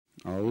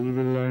أعوذ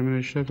بالله من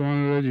الشيطان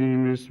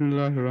الرجيم بسم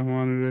الله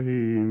الرحمن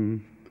الرحيم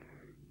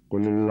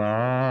قل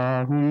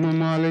اللهم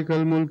مالك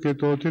الملك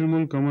تؤتي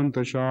الملك من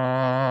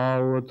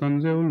تشاء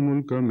وتنزع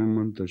الملك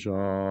ممن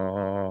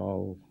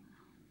تشاء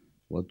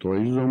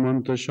وتعز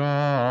من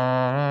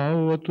تشاء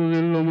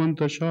وتذل من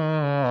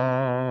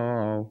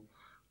تشاء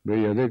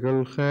بيدك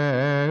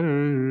الخير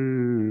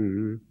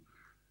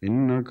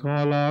إنك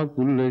على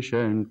كل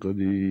شيء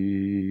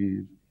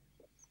قدير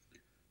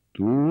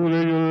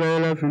تولج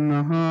الليل في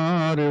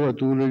النهار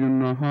وتولج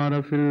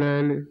النهار في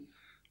الليل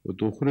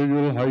وتخرج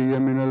الحي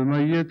من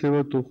الميت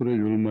وتخرج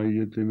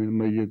الميت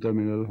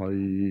من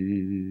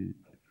الحي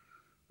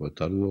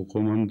وترزق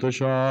من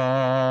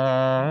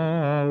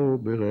تشاء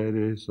بغير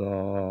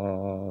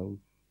حساب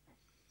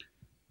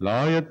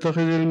لا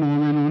يتخذ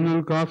المؤمنون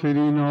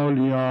الكافرين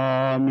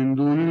أولياء من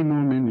دون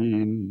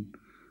المؤمنين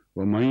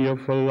ومن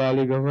يفعل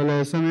ذلك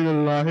فليس من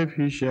الله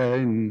في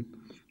شيء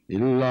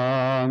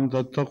إلا أن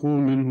تتقوا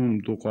منهم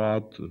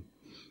تقات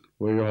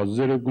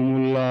ويحذركم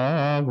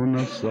الله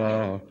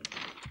نفسه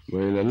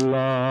وإلى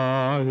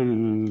الله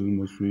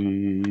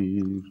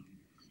المصير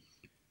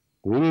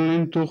قل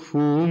إن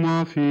تخفوا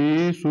ما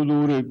في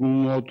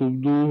صدوركم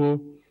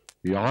وتبدوه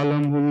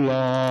يعلمه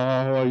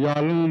الله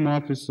ويعلم ما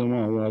في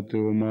السماوات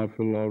وما في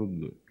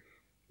الأرض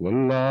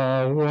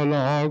والله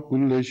على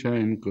كل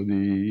شيء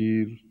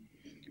قدير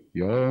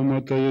يوم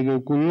تجد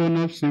كل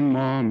نفس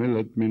ما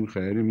عملت من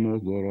خير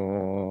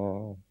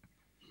محضرا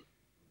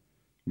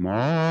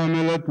وما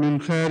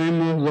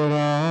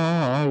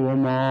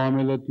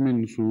عملت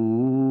من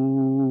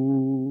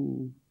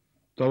سوء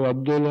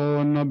تود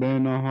لو أن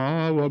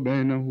بينها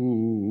وبينه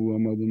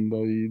أمدا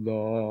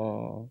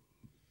بعيدا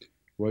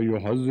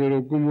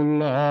ويحذركم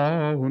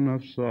الله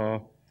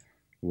نفسه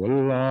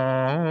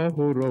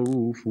والله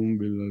رؤوف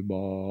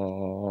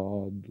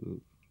بالعباد.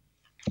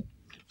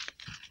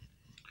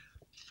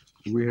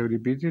 We have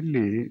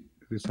repeatedly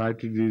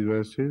recited these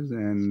verses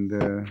and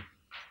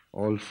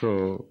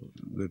also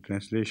the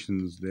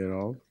translations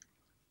thereof.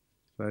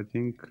 So I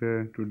think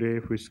today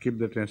if we skip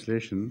the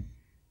translation,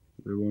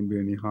 there won't be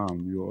any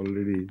harm. You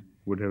already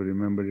would have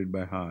remembered it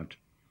by heart.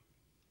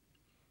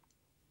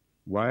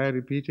 Why I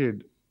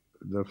repeated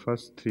the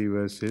first three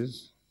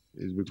verses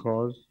is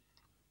because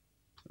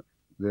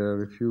there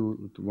are a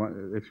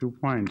few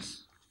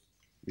points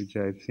which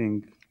I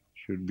think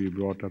should be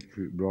brought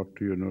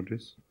to your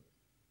notice.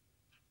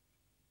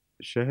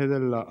 Shahid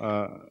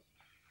Allah,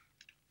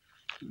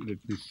 let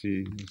me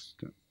see.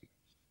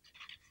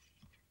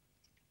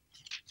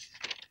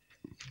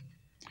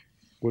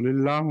 قل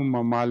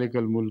اللهم مالك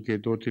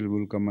الملك تؤتي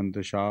الملك من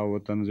تشاء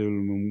وتنزع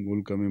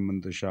الملك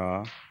ممن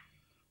تشاء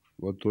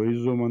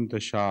وتعز من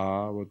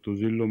تشاء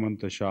وتذل من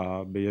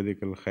تشاء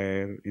بيدك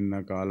الخير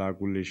إنك على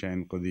كل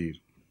شيء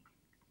قدير.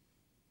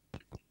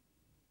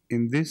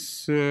 In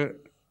this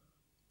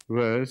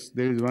verse,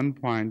 there is one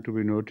point to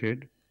be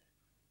noted,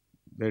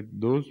 that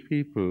those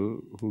people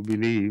who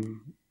believe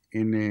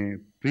in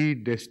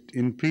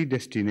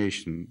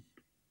predestination,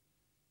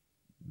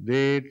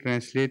 they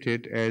translate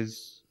it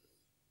as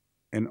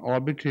an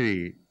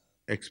arbitrary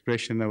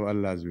expression of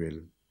Allah's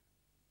will.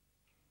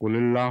 قُلِ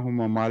اللَّهُمَّ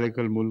مَالِكَ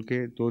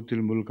الْمُلْكِ تُؤْتِي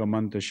الْمُلْكَ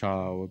مَنْ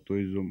تَشَاءُ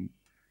وَتُعِزُّ,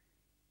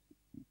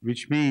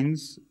 which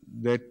means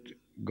that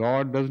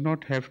God does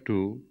not have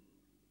to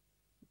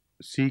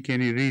seek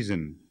any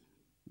reason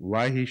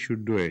why He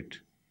should do it.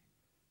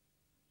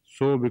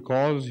 So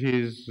because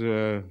He is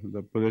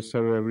the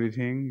possessor of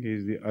everything, He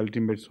is the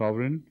ultimate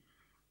sovereign,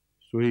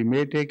 so He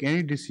may take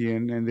any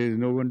decision and there is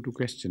no one to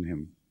question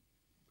Him.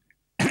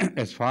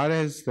 As far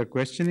as the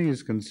questioning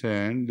is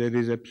concerned, there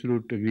is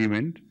absolute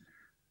agreement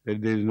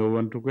that there is no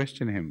one to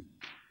question Him.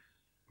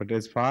 But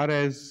as far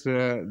as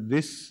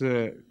this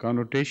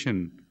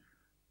connotation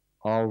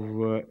of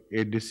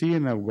a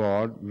decision of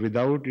God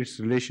without its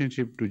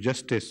relationship to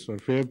justice or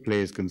fair play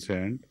is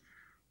concerned,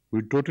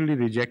 we totally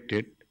reject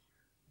it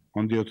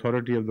on the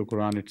authority of the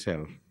Quran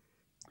itself.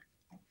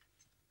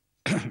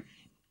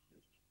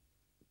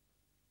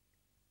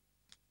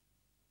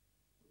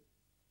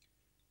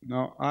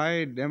 Now,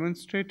 I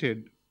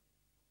demonstrated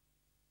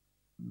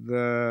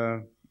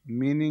the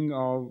meaning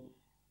of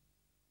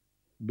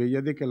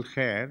Biyadik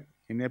al-Khair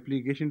in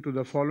application to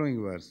the following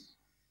verse,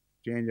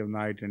 change of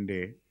night and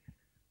day,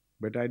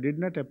 but I did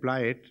not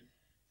apply it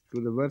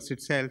to the verse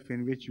itself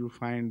in which you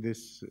find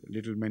this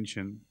little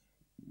mention,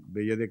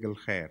 Biyadik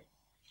al-Khair.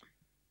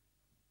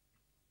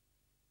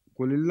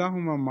 Qul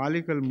Allahumma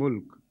Malik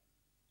al-Mulk.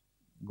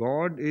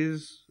 God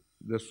is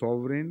the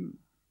sovereign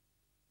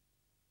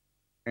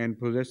and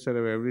possessor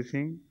of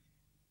everything,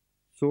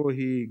 so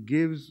He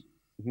gives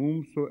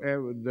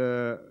whomsoever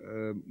the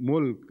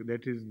mulk,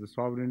 that is the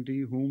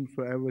sovereignty,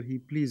 whomsoever He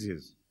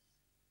pleases,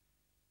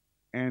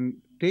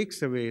 and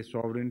takes away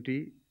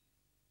sovereignty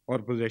or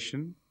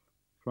possession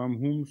from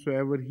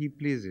whomsoever He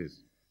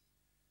pleases.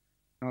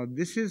 Now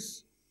this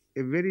is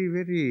a very,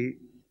 very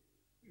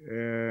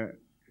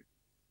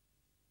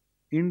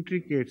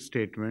intricate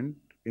statement,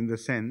 in the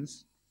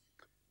sense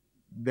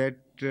that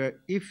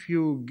if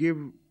you give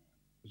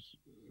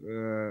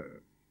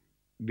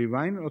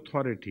divine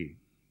authority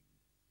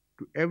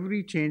to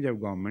every change of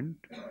government.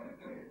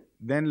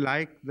 Then,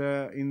 like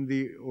in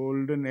the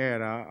olden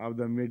era of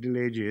the Middle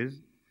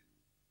Ages,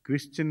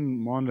 Christian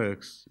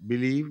monarchs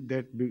believed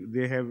that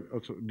they have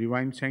also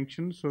divine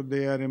sanction, so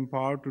they are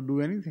empowered to do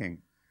anything.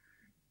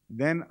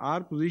 Then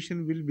our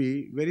position will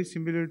be very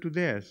similar to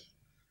theirs.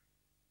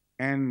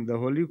 And the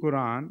Holy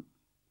Quran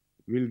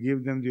will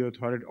give them the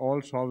authority,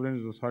 all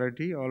sovereigns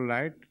authority, all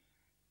right.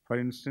 For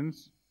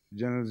instance,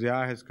 General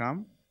Zia has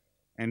come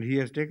and he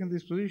has taken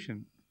this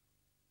position.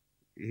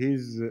 He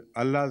is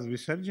Allah's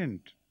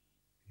vicegerent.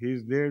 He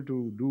is there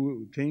to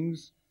do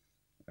things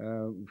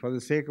for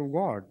the sake of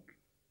God.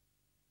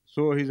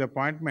 So his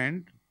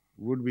appointment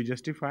would be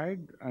justified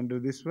under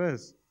this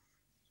verse.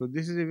 So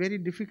this is a very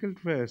difficult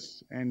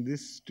verse, and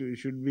this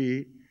should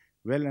be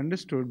well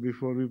understood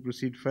before we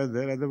proceed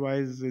further.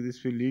 Otherwise,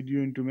 this will lead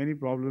you into many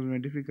problems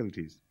and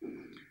difficulties.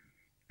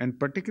 And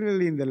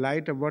particularly in the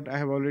light of what I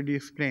have already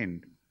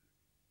explained,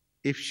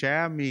 if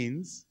Shaya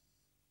means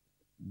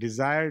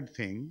desired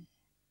thing,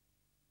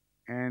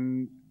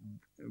 and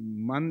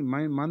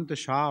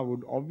Mantasha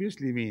would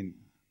obviously mean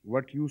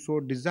what you so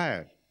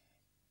desire.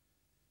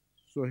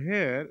 So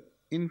here,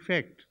 in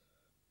fact,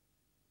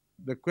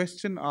 the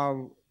question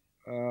of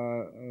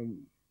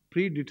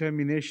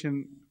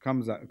predetermination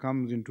comes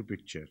into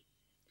picture,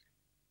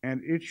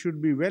 and it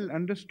should be well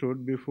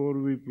understood before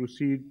we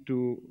proceed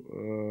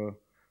to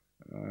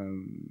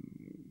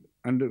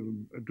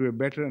to a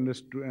better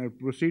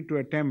proceed to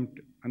attempt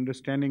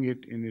understanding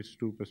it in its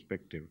true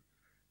perspective.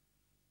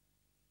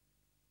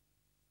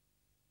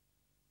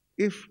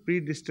 If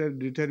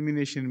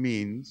predetermination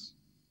means,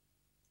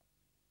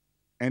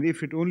 and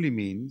if it only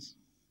means,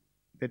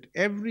 that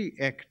every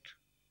act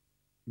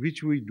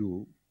which we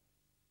do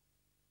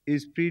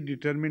is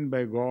predetermined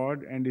by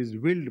God and is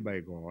willed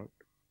by God,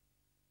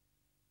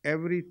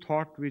 every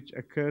thought which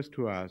occurs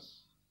to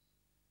us,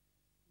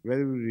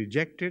 whether we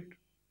reject it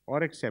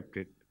or accept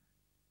it,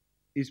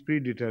 is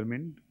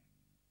predetermined.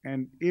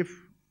 And if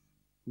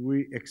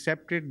we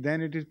accept it,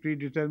 then it is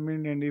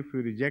predetermined, and if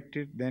we reject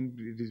it, then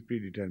it is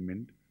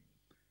predetermined.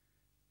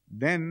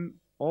 Then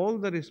all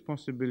the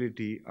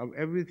responsibility of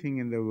everything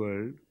in the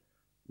world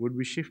would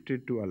be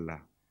shifted to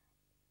Allah.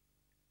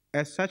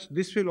 As such,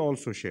 this will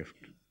also shift.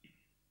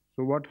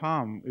 So what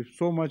harm if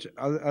so much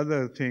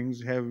other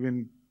things have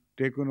been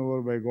taken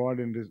over by God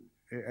and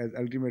as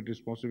ultimate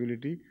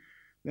responsibility?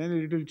 Then a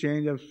little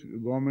change of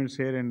governments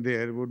here and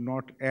there would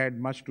not add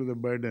much to the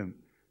burden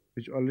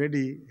which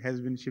already has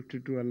been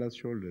shifted to Allah's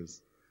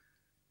shoulders.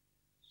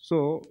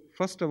 So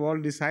first of all,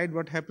 decide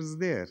what happens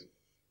there.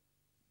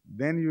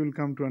 Then you will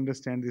come to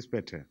understand this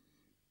better.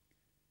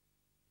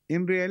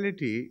 In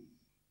reality,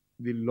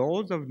 the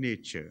laws of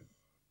nature,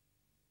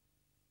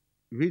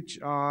 which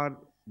are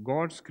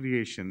God's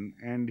creation,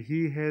 and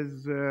He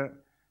has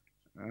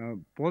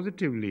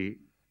positively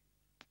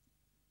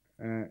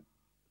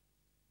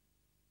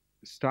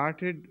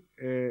started,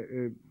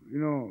 the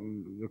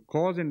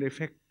cause and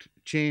effect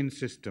chain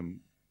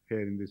system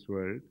here in this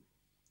world,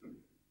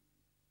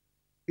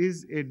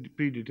 is a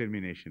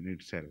predetermination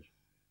itself.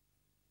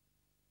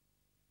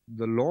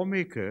 The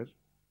lawmaker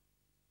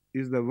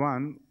is the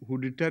one who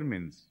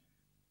determines.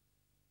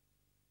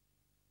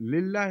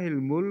 Lillahil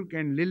mulk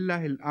and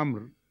Lillahil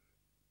amr,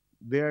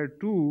 they are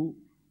two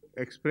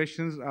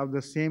expressions of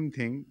the same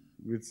thing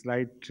with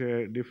slight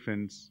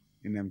difference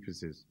in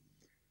emphasis.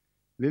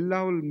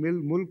 Lillahul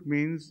mulk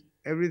means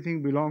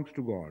everything belongs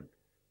to God.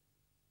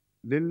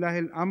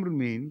 Lillahil amr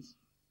means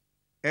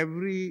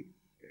every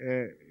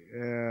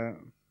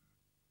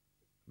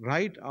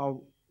right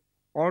of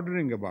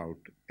ordering about,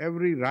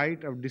 every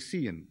right of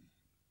decision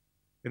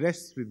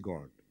rests with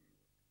God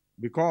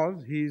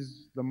because He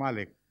is the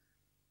Malik.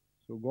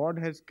 So God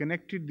has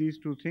connected these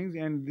two things,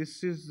 and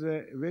this is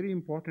very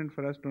important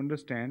for us to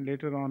understand.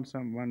 Later on,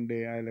 one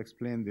day I'll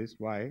explain this.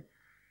 Why?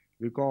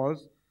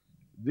 Because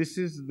this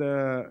is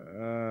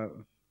the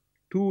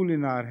tool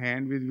in our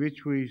hand with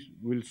which we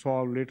will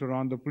solve later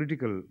on the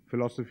political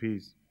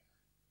philosophies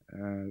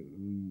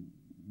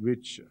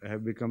which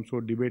have become so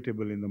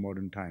debatable in the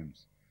modern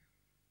times.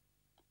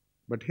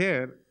 But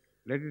here,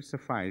 let it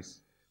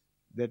suffice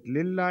that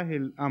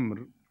Lillahil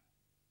Amr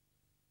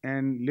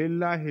and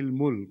Lillahil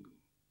Mulk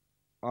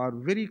are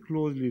very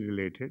closely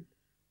related.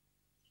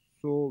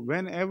 So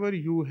whenever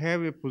you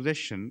have a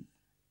possession,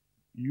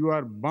 you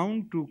are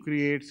bound to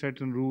create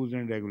certain rules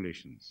and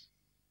regulations.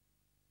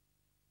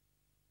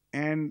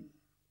 And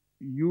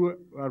you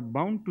are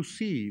bound to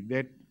see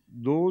that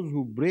those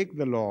who break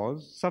the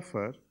laws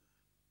suffer,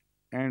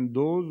 and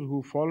those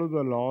who follow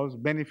the laws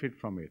benefit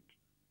from it,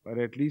 or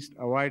at least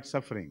avoid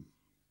suffering.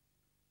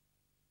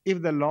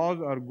 If the laws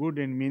are good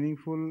and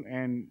meaningful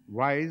and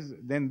wise,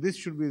 then this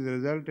should be the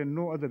result, and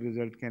no other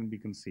result can be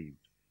conceived.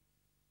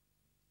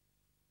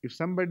 If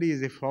somebody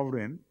is a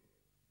sovereign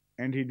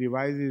and he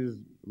devises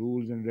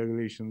rules and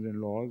regulations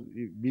and laws,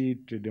 be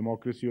it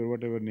democracy or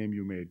whatever name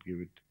you may give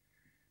it,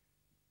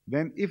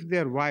 then if they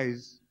are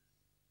wise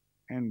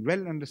and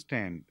well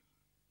understand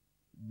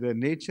the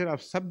nature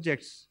of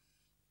subjects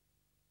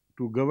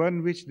to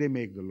govern which they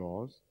make the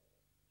laws,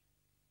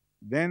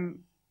 then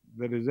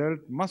the result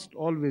must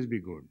always be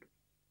good.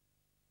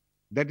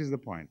 That is the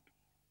point.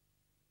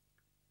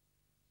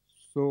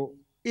 So,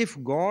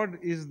 if God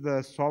is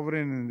the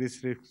sovereign in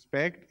this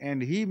respect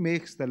and He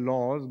makes the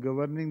laws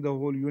governing the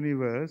whole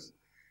universe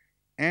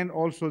and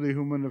also the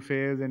human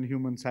affairs and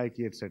human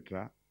psyche,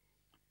 etc.,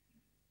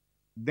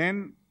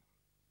 then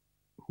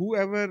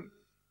whoever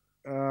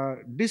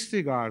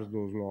disregards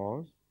those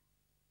laws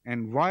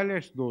and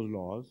violates those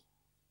laws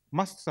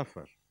must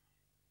suffer.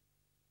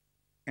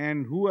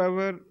 And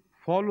whoever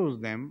follows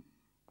them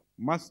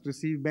must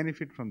receive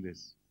benefit from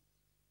this.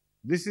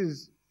 This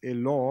is a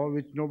law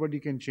which nobody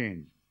can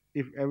change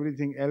if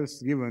everything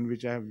else given,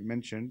 which I have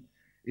mentioned,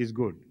 is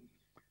good.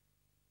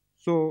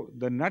 So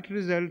the net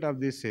result of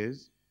this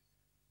is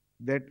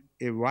that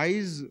a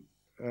wise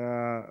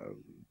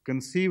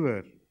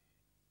conceiver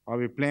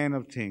of a plan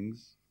of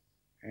things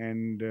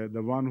and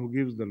the one who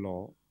gives the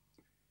law,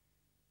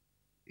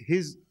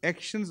 his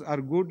actions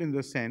are good in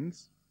the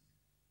sense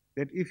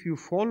that if you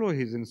follow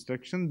his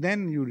instruction,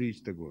 then you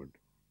reach the good.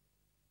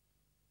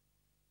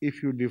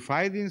 If you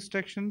defy the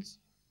instructions,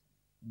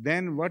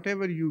 then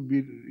whatever you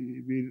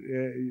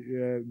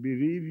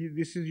believe,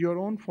 this is your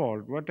own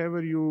fault.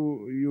 Whatever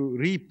you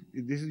reap,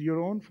 this is your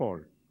own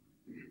fault,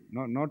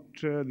 not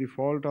the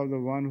fault of the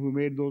one who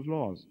made those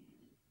laws.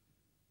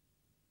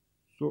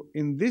 So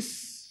in this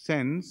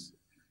sense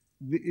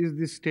is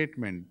this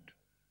statement.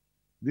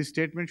 This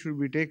statement should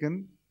be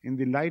taken in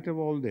the light of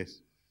all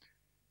this.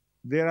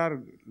 There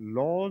are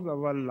laws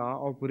of Allah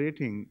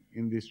operating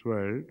in this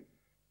world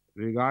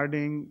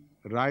regarding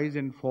rise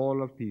and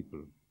fall of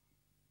people.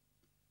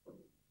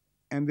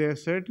 And there are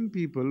certain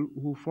people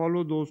who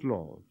follow those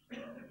laws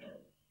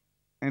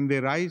and they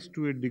rise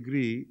to a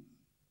degree,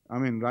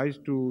 rise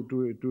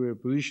to a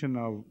position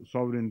of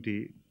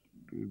sovereignty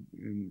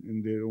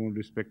in their own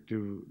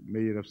respective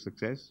measure of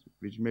success,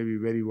 which may be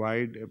very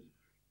wide,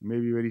 may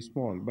be very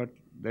small, but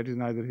that is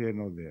neither here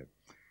nor there.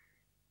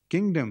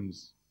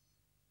 Kingdoms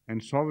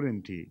and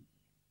sovereignty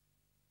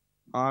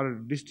are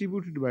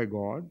distributed by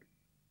God,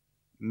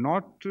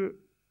 not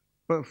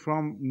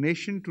from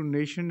nation to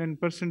nation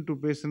and person to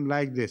person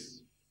like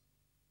this.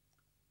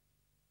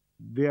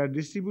 They are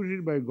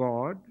distributed by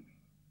God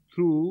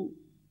through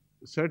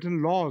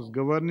certain laws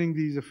governing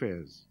these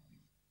affairs.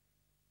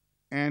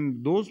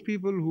 And those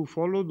people who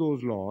follow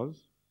those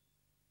laws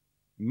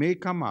may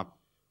come up.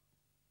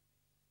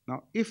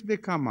 Now, if they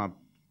come up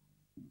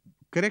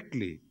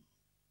correctly,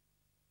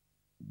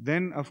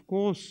 then of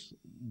course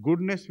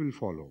goodness will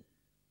follow.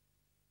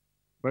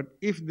 But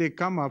if they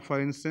come up, for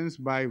instance,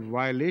 by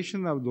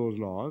violation of those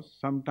laws,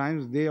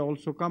 sometimes they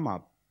also come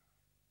up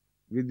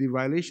with the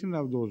violation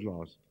of those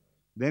laws.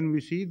 Then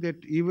we see that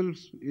evil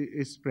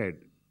is spread.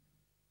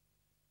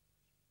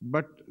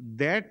 But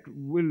that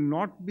will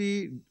not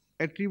be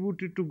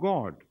attributed to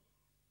God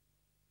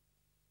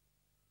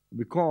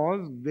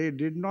because they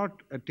did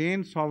not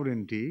attain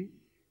sovereignty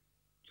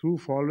through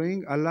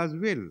following Allah's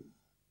will.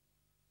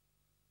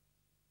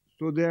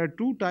 So there are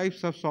two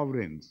types of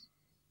sovereigns.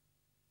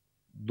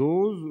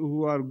 Those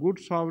who are good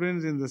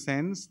sovereigns in the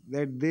sense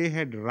that they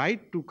had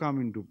right to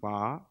come into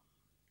power,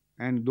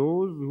 and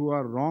those who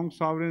are wrong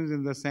sovereigns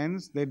in the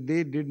sense that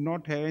they did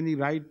not have any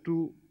right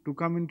to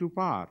come into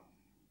power.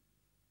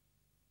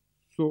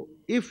 So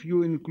if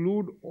you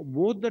include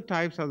both the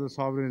types of the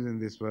sovereigns in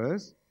this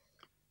verse,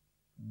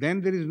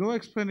 then there is no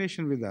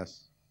explanation with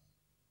us.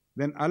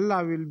 Then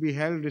Allah will be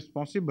held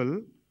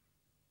responsible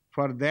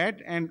for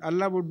that and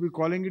Allah would be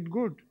calling it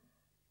good.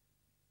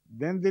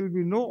 Then there will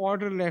be no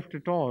order left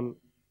at all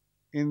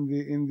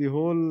in the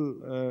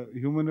whole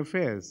human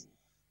affairs.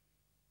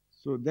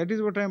 So that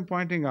is what I am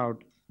pointing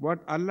out. What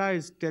Allah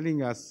is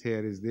telling us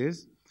here is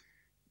this,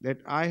 that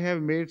I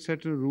have made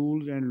certain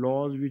rules and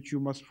laws which you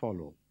must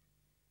follow.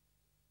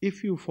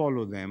 If you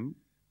follow them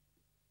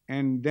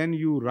and then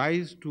you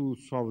rise to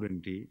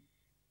sovereignty,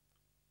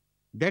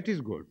 that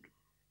is good.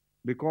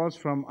 Because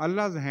from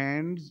Allah's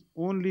hands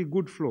only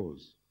good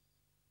flows.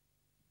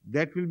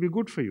 That will be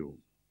good for you.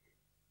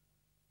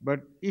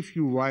 But if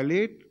you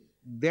violate,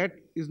 that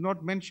is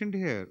not mentioned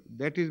here.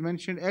 That is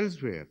mentioned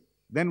elsewhere.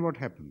 Then what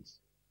happens?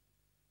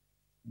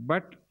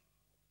 But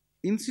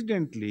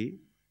incidentally,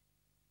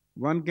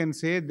 one can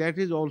say that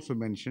is also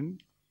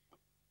mentioned,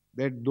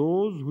 that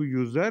those who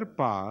usurp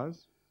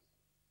powers,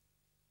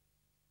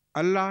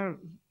 Allah's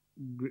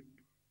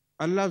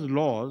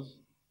laws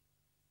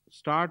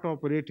start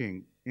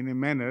operating in a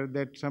manner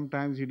that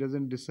sometimes he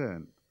doesn't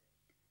discern.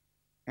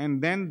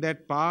 And then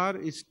that power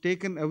is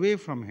taken away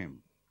from him.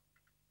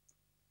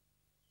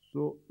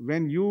 So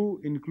when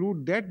you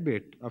include that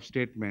bit of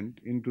statement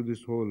into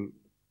this whole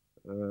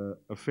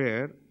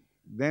affair,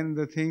 then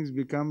the things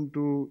become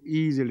to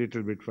ease a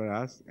little bit for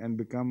us and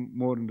become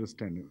more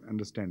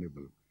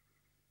understandable.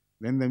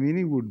 Then the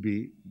meaning would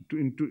be,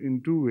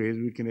 in two ways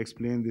we can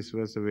explain this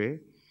verse away.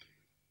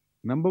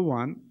 Number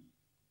one,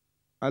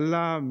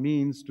 Allah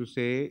means to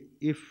say,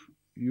 if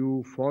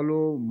you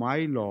follow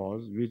my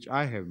laws which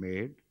I have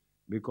made,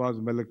 because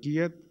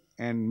malakiyat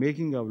and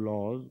making of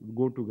laws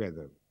go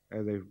together,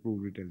 as I have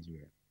proved it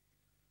elsewhere.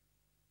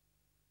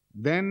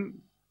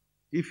 Then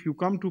if you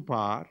come to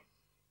power,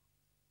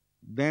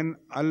 then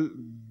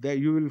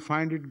you will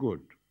find it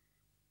good,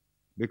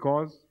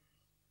 because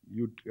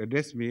you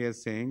address me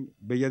as saying,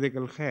 Biyadik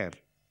al khair,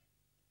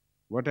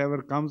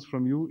 whatever comes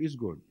from you is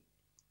good.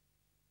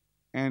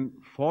 And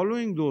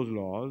following those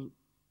laws,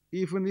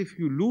 even if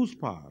you lose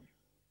power,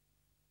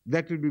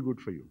 that will be good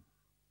for you.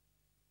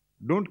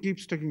 Don't keep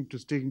sticking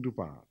to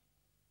power.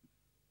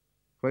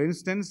 For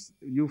instance,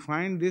 you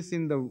find this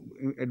in the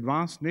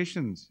advanced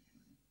nations,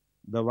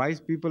 the wise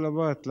people of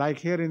earth, like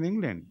here in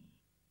England.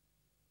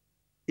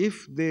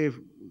 If they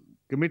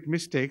commit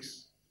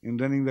mistakes in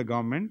running the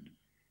government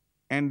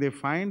and they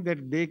find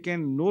that they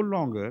can no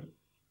longer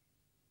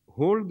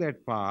hold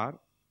that power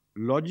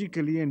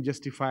logically and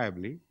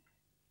justifiably,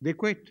 they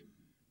quit.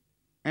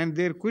 And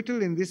their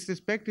quittal in this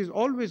respect is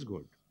always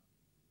good.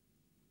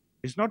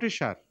 It's not a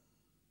shar.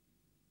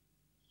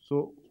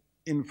 So,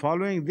 in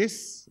following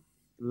this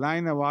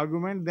line of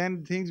argument,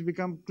 then things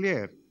become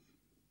clear.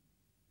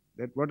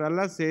 That what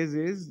Allah says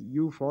is,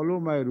 you follow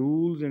my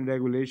rules and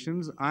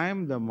regulations, I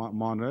am the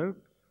monarch,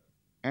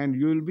 and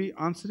you will be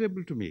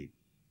answerable to me.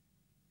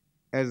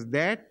 As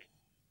that,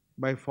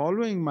 by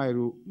following my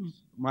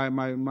rules,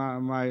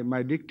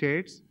 my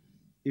dictates,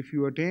 if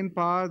you attain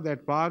power,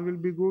 that power will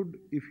be good.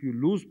 If you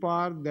lose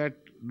power, that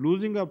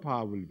losing of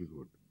power will be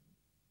good.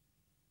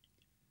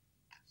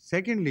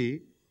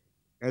 Secondly,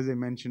 as I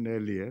mentioned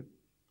earlier,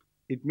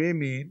 it may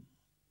mean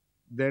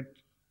that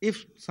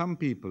if some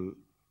people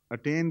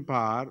attain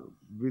power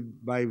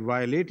by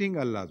violating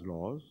Allah's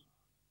laws,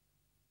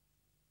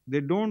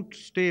 they don't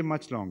stay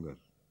much longer.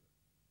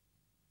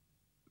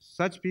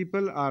 Such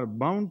people are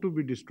bound to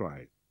be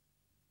destroyed.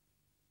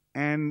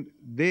 And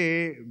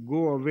they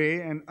go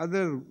away, and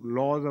other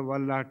laws of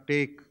Allah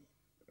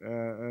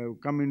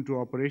come into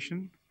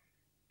operation.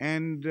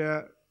 And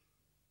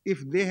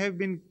if they have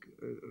been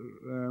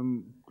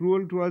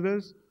cruel to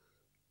others,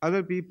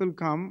 other people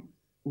come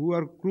who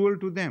are cruel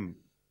to them.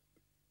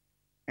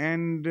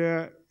 And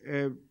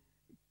the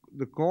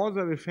cause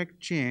of effect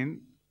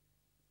chain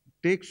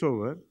takes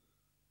over,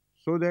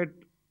 so that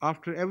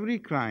after every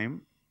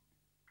crime,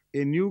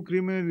 a new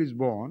criminal is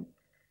born,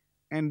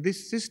 and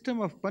this system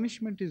of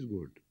punishment is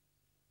good.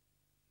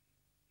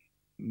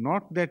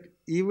 Not that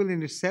evil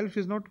in itself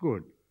is not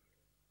good,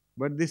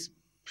 but this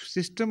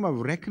system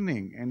of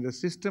reckoning and the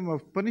system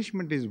of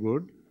punishment is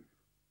good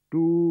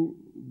to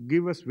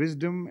give us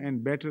wisdom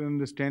and better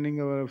understanding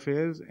of our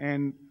affairs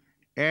and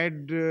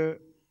add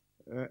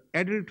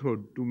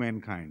adulthood to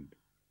mankind.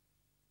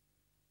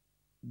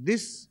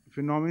 This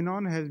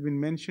phenomenon has been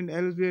mentioned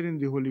elsewhere in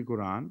the Holy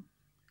Quran,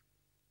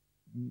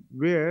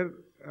 where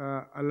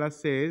Allah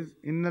says,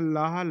 "Inna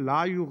Allah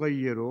la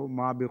yughayyiru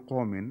ma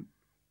biqawmin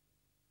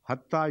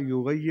hatta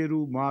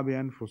yughayyiru ma bi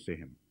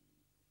anfusihim.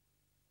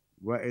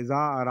 Wa iza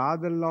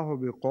arada Allahu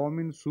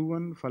biqawmin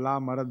su'an fala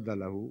maradda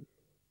lahu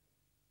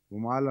wa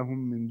ma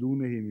lahum min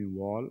dunihi min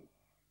wal."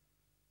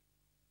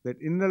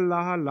 That inna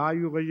Allah la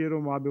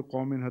yughayyiru ma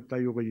biqawmin hatta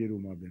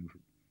yughayyiru ma bi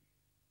anfusihim.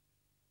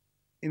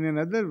 In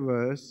another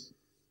verse,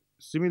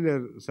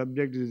 similar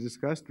subject is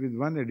discussed with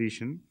one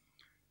addition,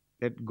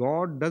 that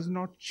God does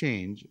not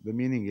change, the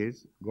meaning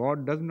is,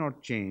 God does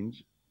not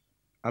change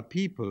a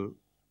people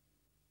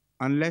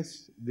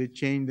unless they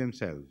change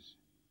themselves.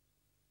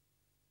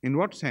 In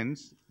what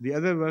sense? The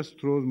other verse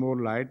throws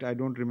more light. I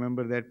don't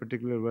remember that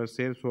particular verse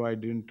here, so I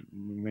didn't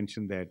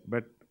mention that.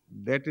 But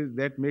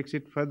that makes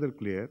it further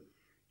clear.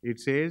 It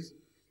says,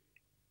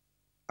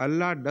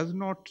 Allah does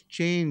not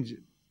change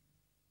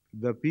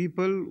the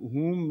people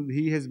whom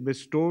He has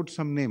bestowed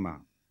some nema,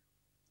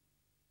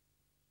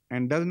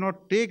 and does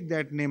not take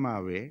that nema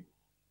away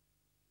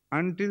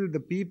until the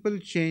people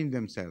change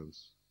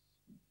themselves.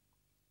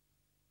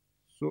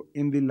 So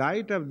in the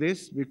light of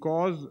this,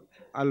 because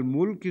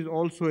al-mulk is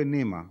also a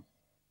nema,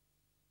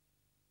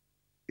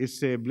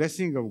 it's a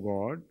blessing of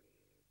God,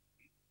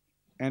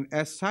 and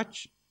as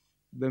such,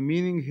 the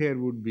meaning here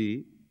would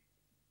be,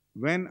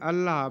 when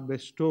Allah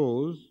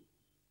bestows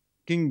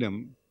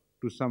kingdom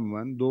to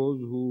someone, those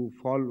who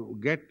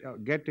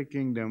get a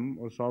kingdom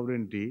or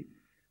sovereignty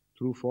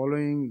through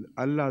following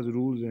Allah's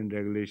rules and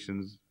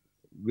regulations,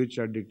 which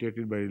are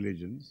dictated by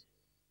religions.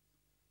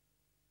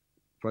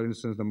 For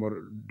instance,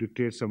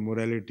 dictates of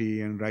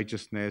morality and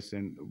righteousness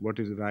and what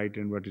is right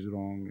and what is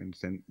wrong,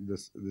 and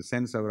the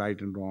sense of right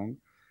and wrong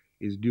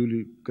is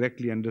duly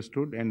correctly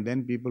understood, and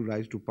then people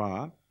rise to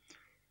power.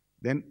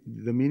 Then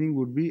the meaning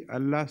would be,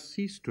 Allah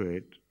sees to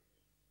it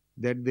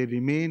that they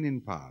remain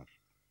in power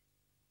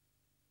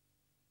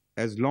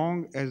as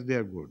long as they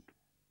are good.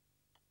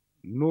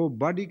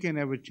 Nobody can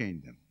ever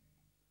change them.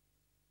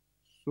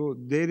 So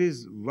there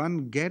is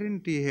one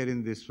guarantee here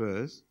in this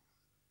verse,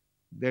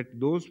 that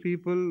those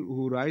people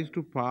who rise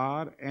to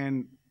power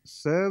and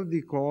serve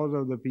the cause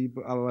of the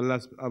people of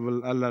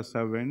Allah's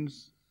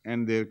servants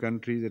and their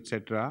countries,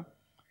 etc.,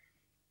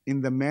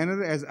 in the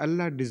manner as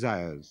Allah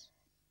desires,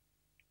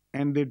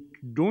 and they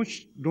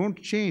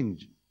don't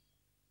change.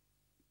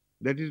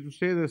 That is to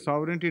say, the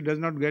sovereignty does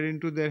not get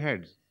into their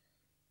heads.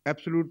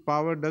 Absolute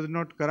power does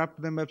not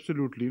corrupt them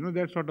absolutely,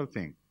 that sort of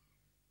thing.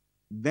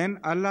 then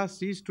Allah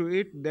sees to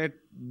it that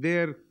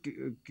their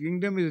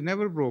kingdom is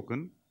never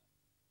broken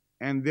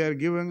and they are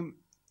given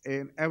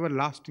an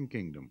everlasting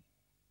kingdom.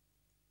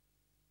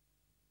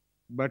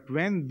 But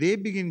when they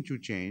begin to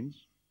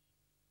change,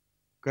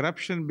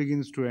 corruption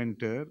begins to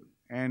enter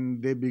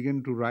and they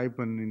begin to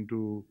ripen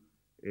into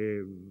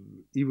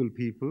evil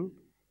people,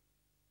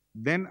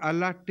 then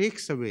Allah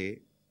takes away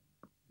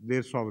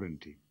their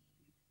sovereignty.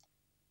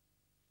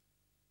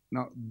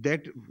 Now,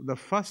 that the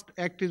first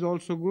act is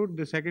also good,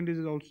 the second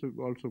is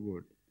also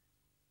good.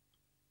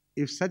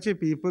 If such a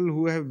people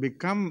who have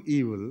become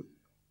evil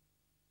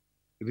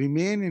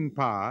remain in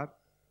power,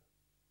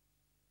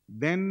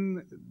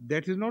 then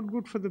that is not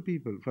good for the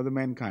people, for the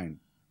mankind.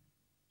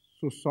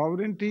 So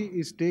sovereignty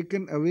is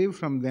taken away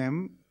from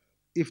them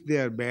if they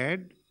are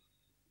bad.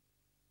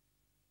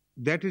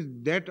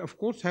 That of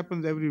course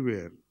happens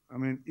everywhere. I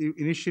mean,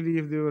 initially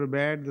if they were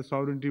bad, the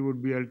sovereignty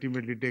would be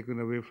ultimately taken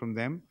away from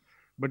them,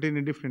 but in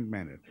a different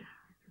manner.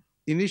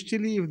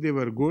 Initially, if they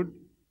were good,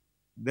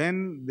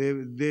 then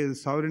their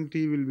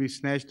sovereignty will be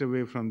snatched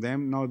away from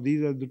them. Now,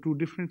 these are the two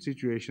different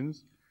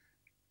situations.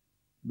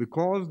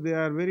 Because they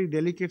are very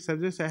delicate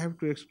subjects, I have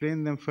to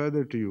explain them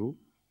further to you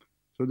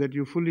so that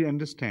you fully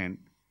understand.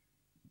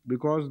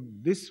 Because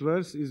this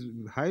verse is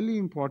highly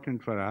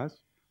important for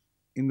us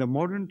in the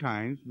modern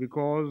times,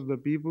 because the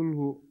people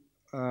who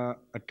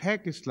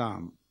attack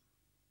Islam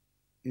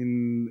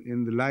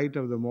in the light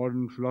of the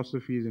modern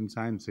philosophies and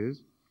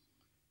sciences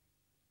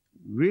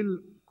will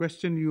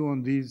question you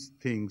on these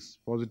things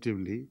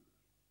positively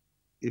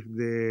if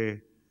they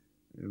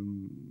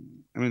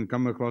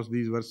come across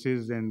these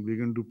verses and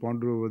begin to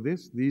ponder over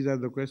this. These are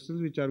the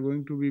questions which are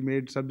going to be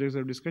made subjects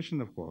of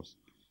discussion, of course.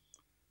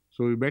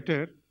 So we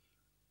better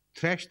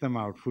thrash them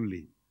out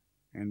fully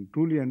and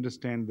truly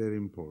understand their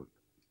import.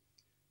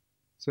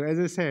 So as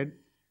I said,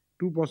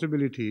 two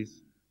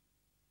possibilities.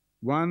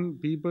 One,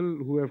 people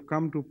who have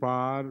come to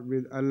power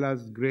with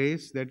Allah's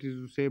grace, that is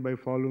to say by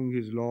following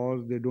His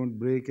laws, they don't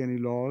break any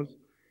laws,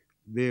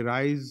 they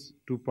rise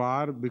to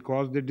power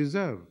because they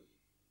deserve.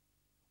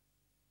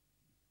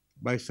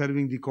 By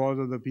serving the cause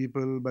of the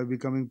people, by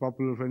becoming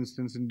popular, for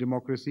instance, in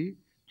democracy,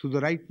 through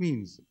the right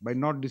means, by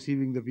not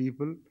deceiving the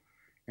people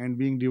and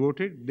being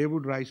devoted, they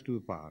would rise to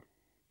the power.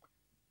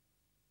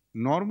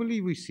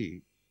 Normally we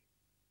see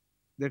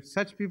that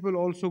such people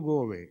also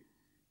go away.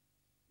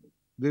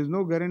 There is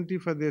no guarantee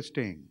for their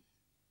staying.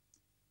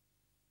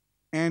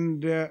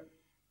 And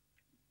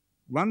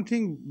one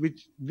thing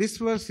which this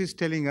verse is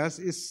telling us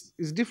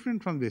is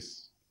different from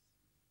this.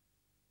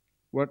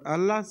 What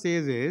Allah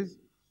says is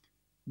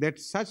that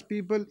such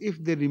people,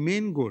 if they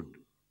remain good,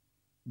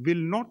 will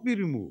not be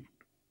removed.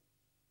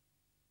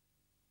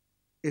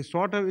 A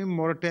sort of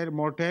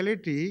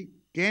immortality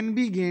can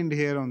be gained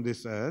here on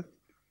this earth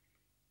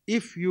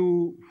if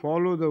you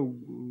follow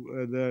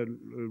the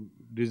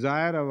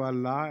desire of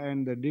Allah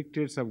and the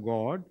dictates of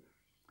God.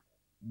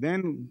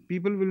 Then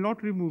people will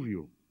not remove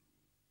you.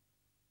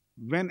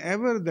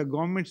 Whenever the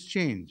governments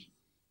change,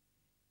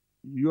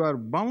 you are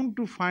bound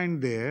to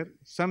find there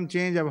some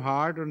change of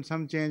heart or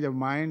some change of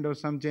mind or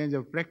some change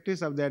of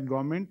practice of that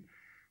government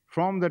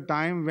from the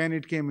time when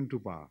it came into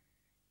power.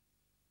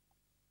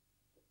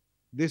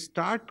 They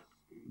start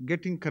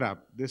getting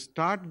corrupt. They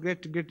start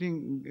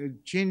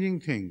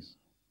changing things.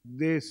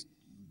 They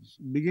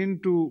begin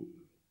to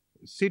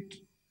sit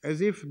as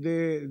if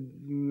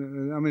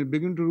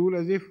begin to rule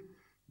as if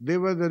they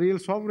were the real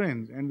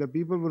sovereigns and the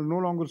people were no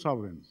longer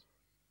sovereigns.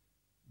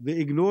 They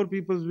ignore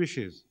people's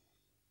wishes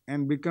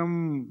and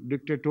become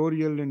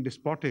dictatorial and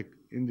despotic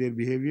in their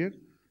behavior.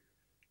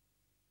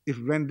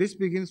 When this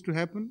begins to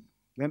happen,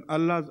 then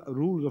Allah's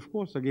rules, of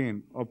course,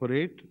 again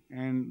operate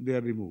and they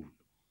are removed.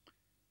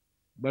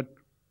 But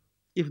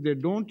if they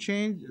don't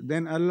change,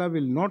 then Allah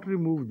will not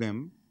remove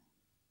them,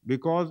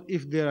 because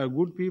if there are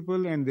good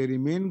people and they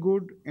remain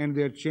good and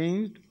they are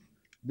changed,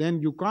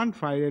 then you can't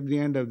find at the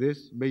end of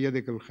this,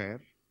 بَيَدِكَ الْخَيْرِ.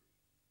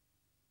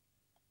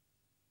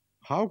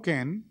 How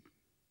can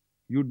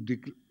you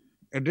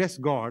address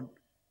God,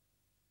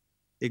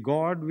 a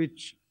God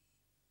which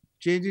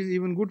changes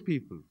even good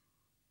people,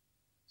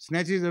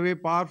 snatches away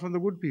power from the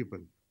good people?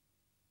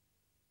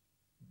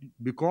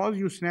 Because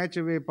you snatch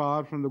away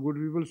power from the good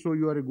people, so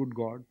you are a good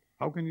God.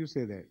 How can you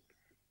say that?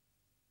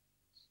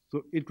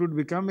 So it would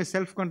become a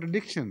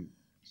self-contradiction.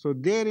 So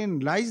therein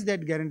lies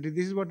that guarantee.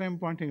 This is what I am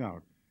pointing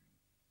out.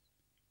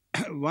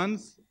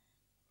 Once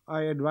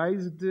I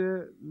advised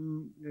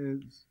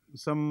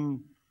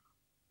some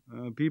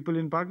people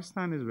in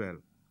Pakistan as well.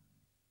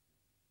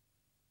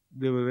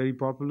 They were very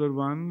popular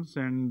ones,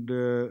 and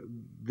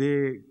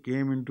they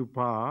came into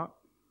power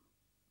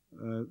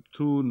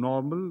through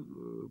normal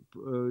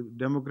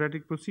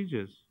democratic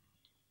procedures.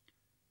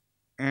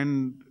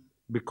 And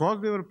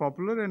because they were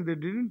popular and they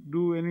didn't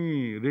do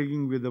any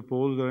rigging with the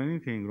polls or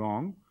anything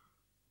wrong,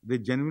 they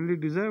genuinely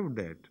deserved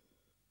that.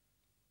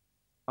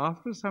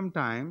 After some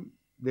time,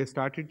 they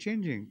started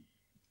changing.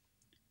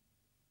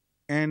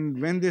 And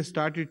when they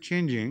started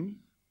changing,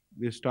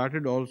 they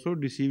started also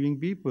deceiving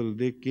people.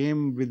 They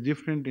came with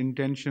different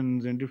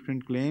intentions and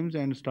different claims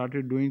and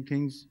started doing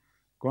things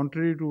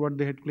contrary to what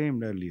they had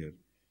claimed earlier.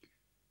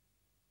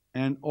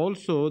 And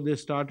also, they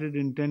started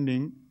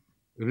intending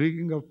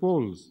rigging of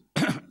polls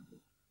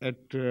at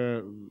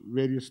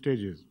various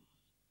stages.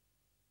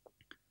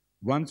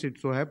 Once it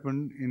so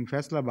happened in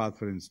Faisalabad,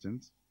 for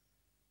instance,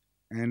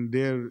 and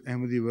their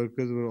Ahmadi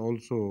workers were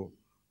also,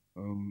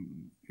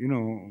 you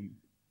know,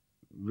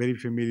 very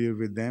familiar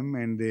with them,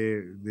 and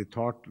they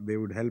thought they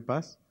would help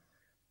us.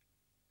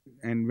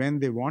 And when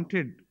they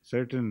wanted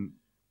certain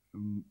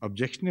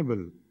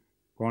objectionable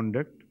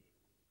conduct,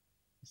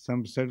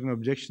 some certain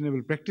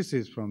objectionable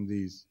practices from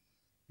these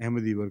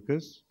Ahmadi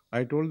workers,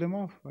 I told them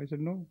off. I said,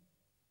 no,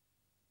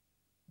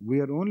 we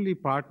are only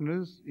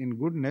partners in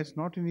goodness,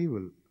 not in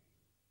evil.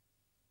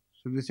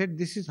 So they said,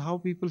 this is how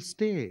people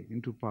stay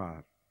into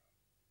power.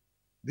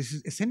 This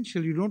is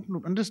essential. You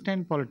don't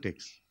understand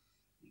politics.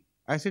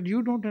 I said,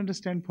 you don't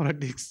understand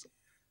politics.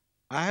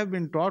 I have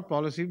been taught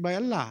policy by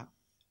Allah,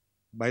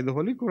 by the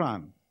Holy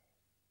Quran.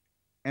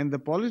 And the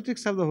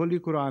politics of the Holy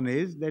Quran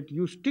is that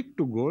you stick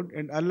to good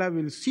and Allah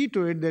will see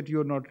to it that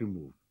you are not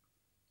removed.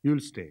 You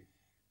will stay.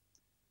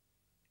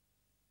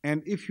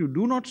 And if you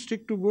do not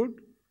stick to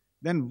good,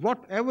 then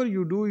whatever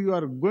you do, you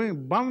are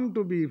bound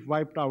to be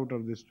wiped out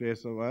of this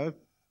face of earth,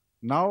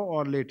 now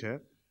or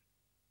later,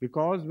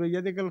 because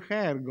Yadikal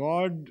khair,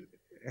 God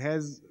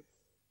has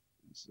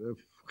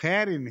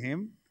khair in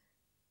him,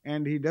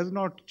 and he does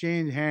not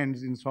change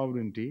hands in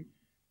sovereignty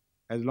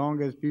as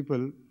long as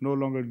people no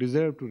longer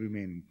deserve to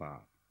remain in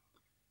power.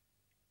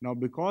 Now,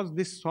 because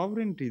this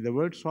sovereignty, the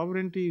word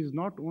sovereignty is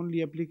not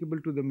only applicable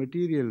to the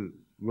material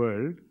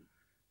world,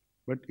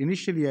 but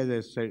initially, as I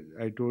said,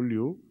 I told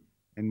you,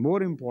 and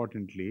more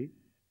importantly,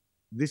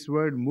 this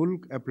word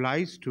mulk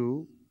applies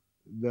to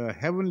the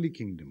heavenly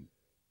kingdom,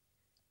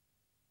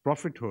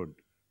 prophethood,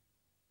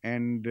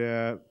 and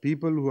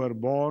people who are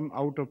born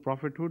out of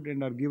prophethood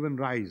and are given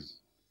rise.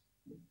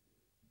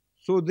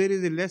 So there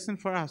is a lesson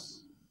for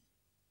us.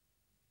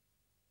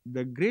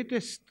 The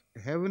greatest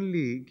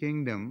heavenly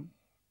kingdom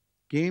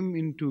came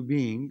into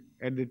being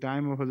at the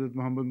time of Hazrat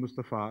Muhammad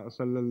Mustafa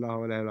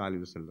sallallahu alaihi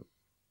wasallam.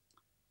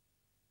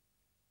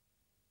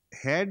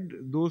 Had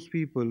those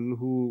people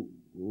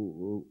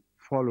who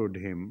followed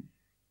him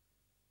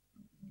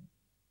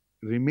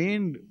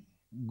remained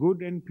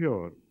good and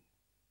pure,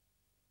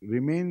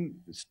 remain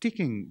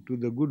sticking to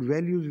the good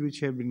values which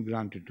have been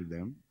granted to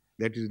them,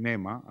 that is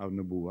Nema of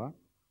Nabuwa,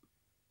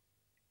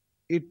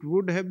 it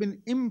would have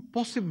been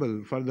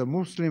impossible for the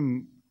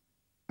Muslim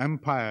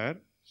empire,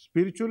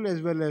 spiritual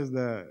as well as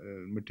the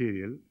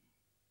material,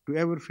 to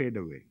ever fade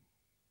away.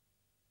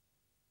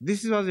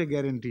 This was a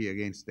guarantee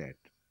against that.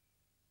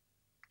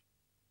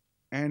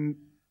 And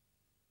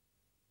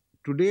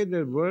today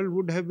the world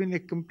would have been a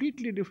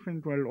completely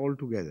different world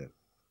altogether.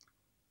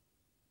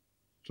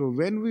 So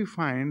when we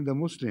find the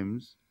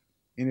Muslims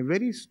in a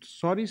very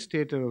sorry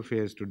state of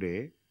affairs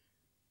today,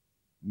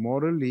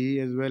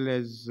 morally as well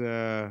as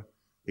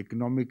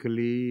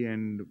economically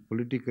and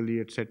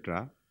politically,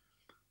 etc.,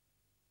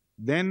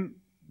 then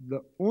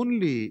the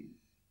only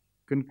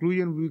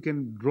conclusion we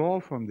can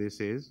draw from this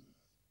is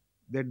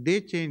that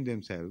they changed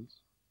themselves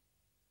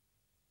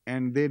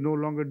and they no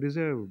longer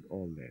deserved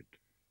all that.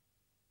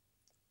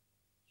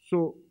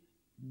 So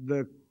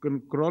the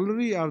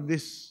corollary of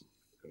this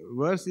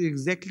verse is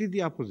exactly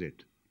the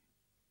opposite.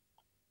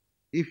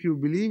 If you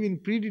believe in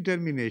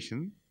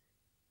predetermination,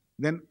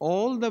 then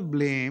all the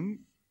blame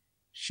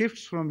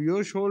shifts from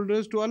your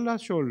shoulders to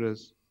Allah's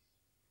shoulders.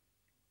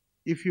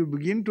 If you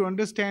begin to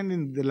understand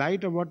in the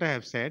light of what I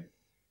have said,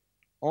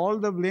 all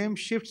the blame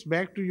shifts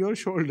back to your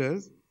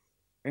shoulders,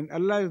 and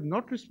Allah is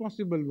not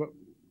responsible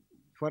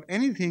for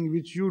anything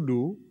which you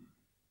do,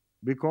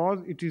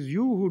 because it is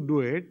you who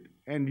do it,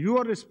 and you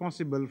are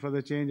responsible for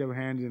the change of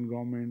hands in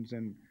governments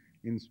and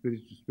in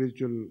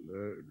spiritual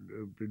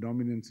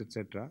predominance,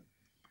 etc.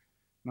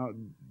 Now,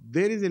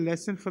 there is a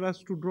lesson for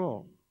us to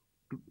draw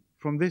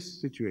from this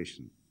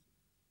situation.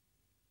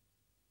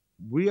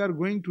 We are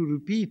going to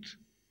repeat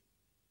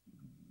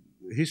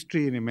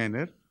history in a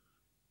manner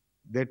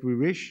that we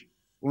wish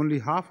only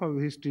half of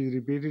history is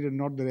repeated and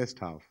not the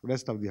rest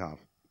of the half.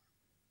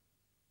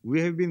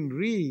 We have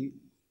been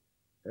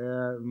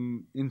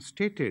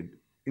instated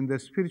in the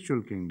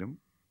spiritual kingdom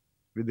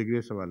with the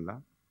grace of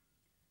Allah.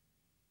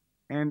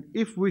 And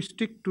if we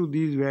stick to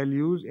these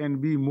values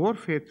and be more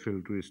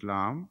faithful to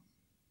Islam,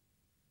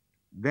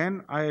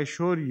 then I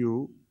assure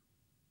you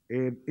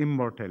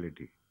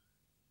immortality.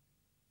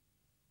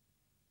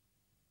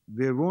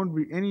 There won't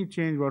be any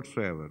change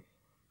whatsoever.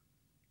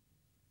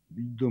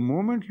 The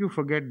moment you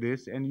forget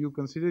this and you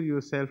consider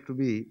yourself to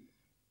be,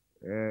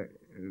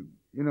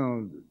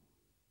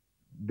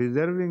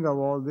 deserving of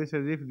all this,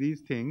 as if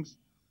these things,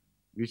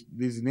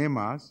 these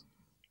nemas,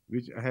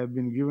 which have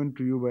been given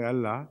to you by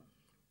Allah,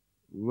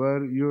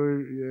 were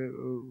your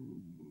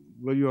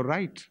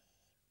right.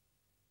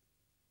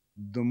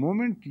 The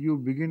moment you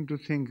begin to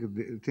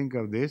think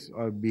of this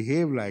or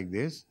behave like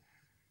this,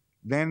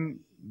 then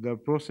the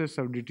process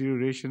of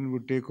deterioration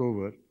would take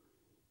over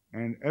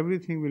and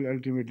everything will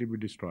ultimately be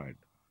destroyed.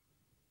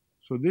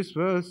 So this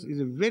verse is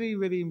a very,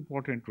 very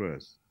important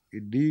verse.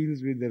 It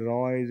deals with the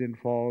rise and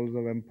falls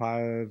of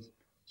empires,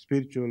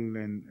 spiritual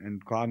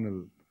and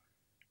carnal.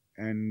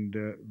 And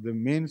the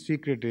main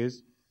secret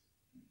is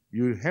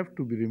you have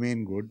to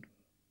remain good.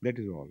 That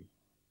is all.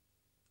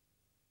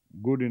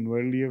 Good in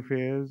worldly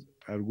affairs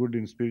or good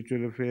in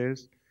spiritual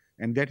affairs,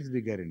 and that is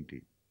the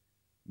guarantee.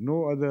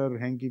 No other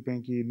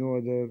hanky-panky, no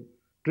other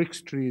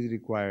trickstery is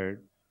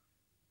required.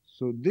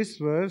 So this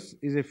verse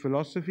is a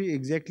philosophy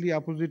exactly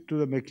opposite to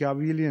the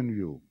Machiavellian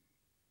view.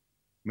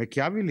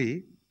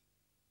 Machiavelli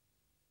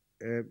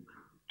uh,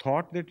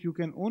 thought that you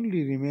can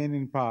only remain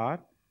in power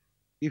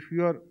if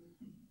you are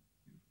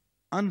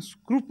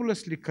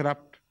unscrupulously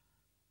corrupt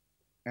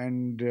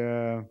and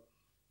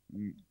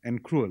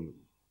cruel.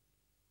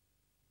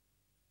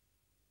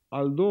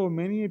 Although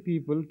many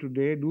people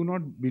today do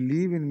not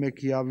believe in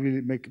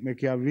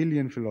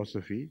Machiavellian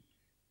philosophy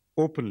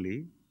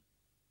openly,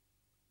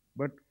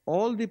 but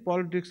all the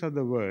politics of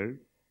the world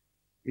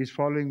is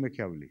following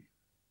Machiavelli.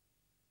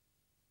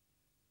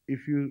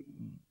 If you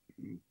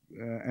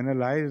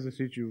analyze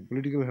the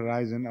political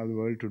horizon of the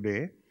world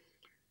today,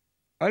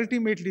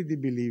 ultimately they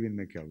believe in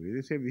Machiavelli.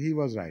 They say he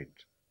was right.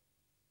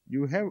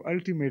 You have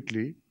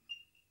ultimately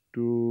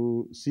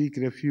to seek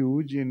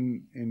refuge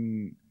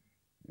in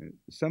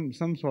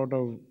some sort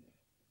of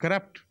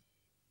corrupt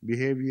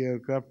behavior,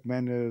 corrupt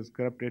manners,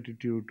 corrupt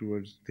attitude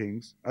towards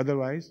things.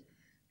 Otherwise,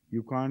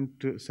 you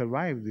can't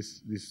survive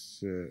this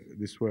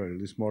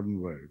world, this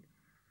modern world.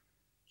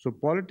 So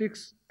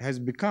politics has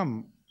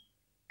become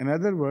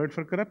another word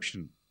for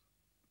corruption.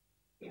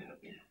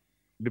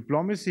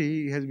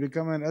 Diplomacy has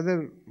become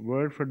another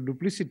word for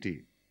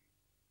duplicity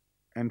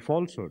and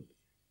falsehood.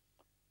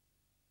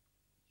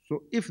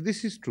 So if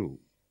this is true,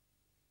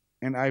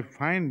 and I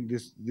find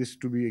this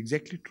to be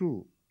exactly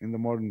true in the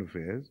modern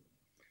affairs,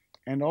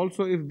 and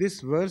also if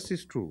this verse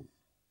is true,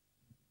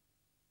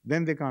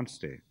 then they can't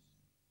stay.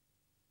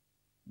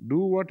 Do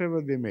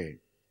whatever they may.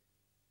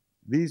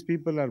 These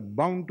people are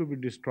bound to be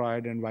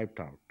destroyed and wiped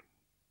out.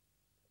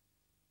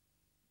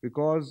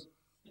 Because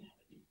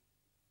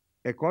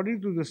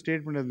according to the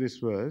statement of this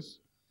verse,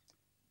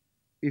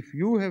 if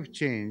you have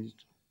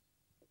changed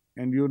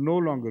and you're no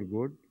longer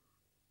good,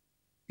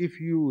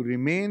 if you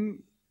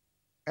remain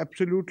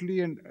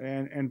absolutely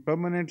and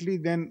permanently,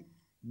 then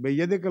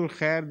Bayyadikal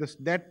khair,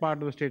 that part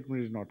of the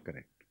statement is not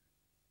correct.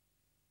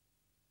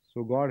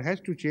 So God has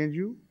to change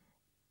you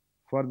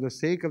for the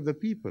sake of the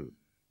people,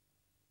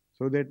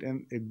 so that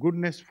a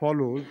goodness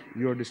follows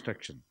your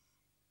destruction.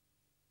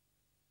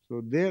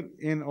 So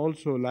therein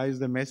also lies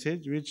the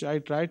message which I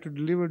try to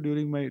deliver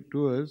during my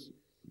tours,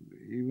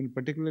 even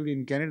particularly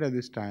in Canada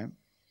this time.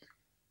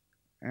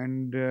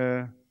 And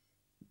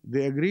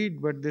they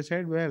agreed, but they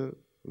said, well,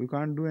 we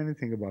can't do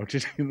anything about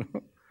it,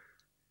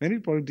 Many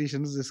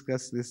politicians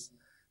discuss this,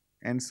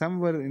 and some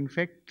were in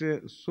fact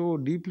so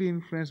deeply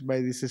influenced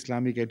by this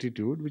Islamic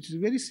attitude, which is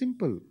very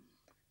simple,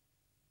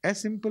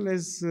 as simple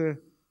as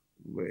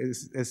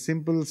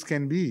simple as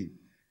can be.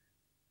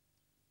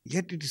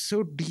 Yet it is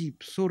so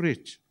deep, so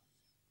rich,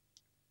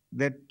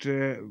 that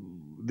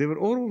they were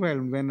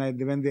overwhelmed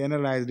when they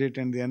analyzed it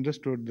and they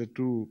understood the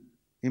true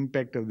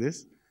impact of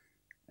this,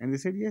 and they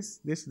said, yes,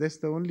 that's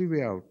the only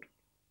way out.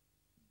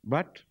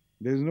 But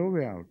there is no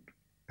way out,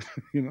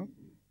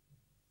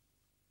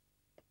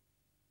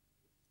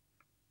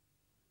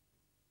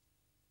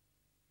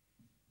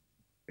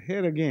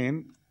 Here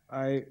again,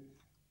 I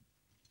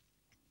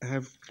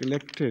have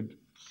collected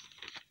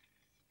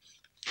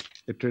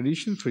a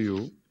tradition for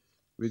you,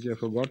 which I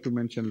forgot to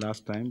mention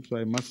last time, so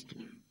I must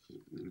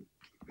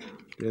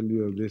tell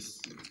you of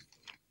this.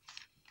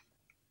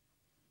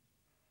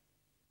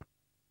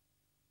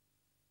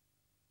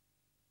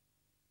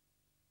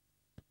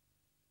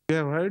 We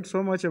have heard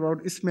so much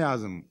about Isme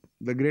Azam,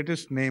 the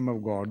greatest name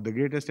of God, the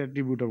greatest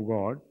attribute of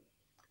God.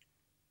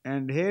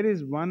 And here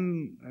is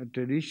one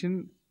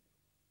tradition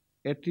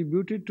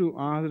attributed to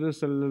Ahmad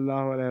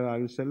sallallahu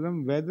alaihi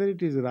wasallam. Whether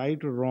it is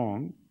right or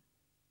wrong,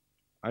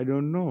 I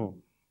don't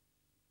know.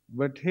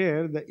 But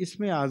here the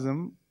Isme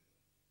Azam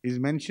is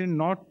mentioned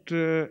not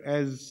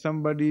as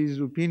somebody's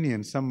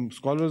opinion, some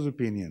scholar's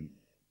opinion,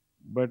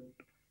 but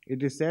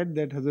it is said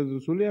that Hazrat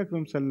Rasul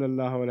Akram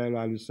sallallahu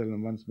alaihi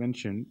wasallam once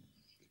mentioned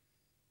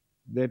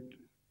that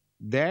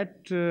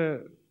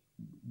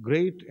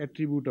great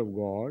attribute of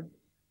God,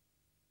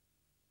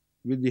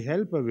 with the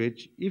help of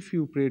which, if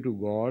you pray to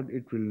God,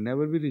 it will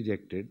never be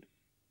rejected,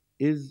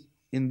 is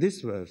in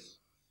this verse,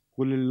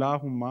 قُلِ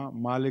اللَّهُمَّ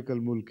مَالِكَ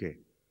الْمُلْكِ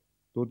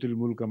تُؤْتِي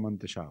الْمُلْكَ مَنْ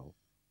تَشَاءُ.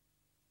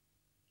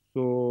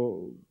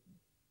 So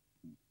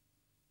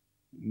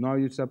now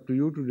it's up to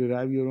you to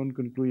derive your own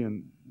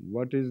conclusion.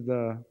 What is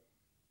the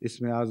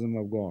Isme Azam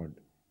of God?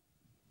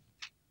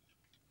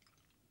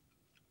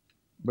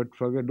 But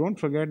don't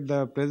forget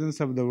the presence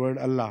of the word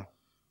Allah.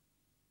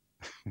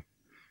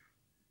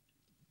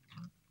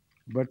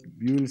 But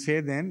you will say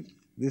then,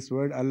 this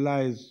word Allah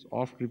is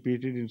oft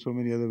repeated in so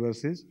many other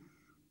verses.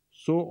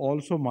 So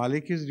also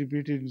Malik is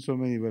repeated in so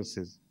many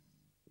verses.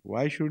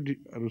 Why should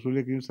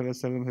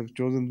Rasulullah have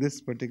chosen this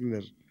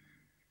particular?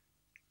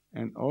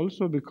 And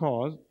also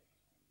because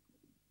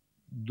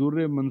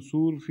Durre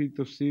Mansoor fi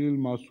Tafsir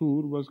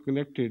al-Masur was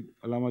collected.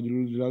 Allama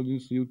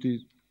Jalaluddin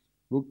Suyuti's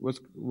book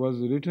was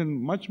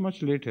written much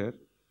later,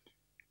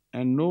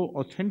 and no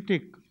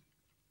authentic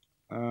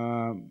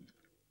uh,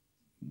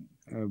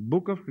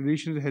 book of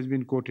traditions has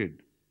been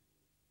quoted.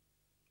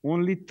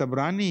 Only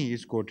Tabrani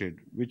is quoted,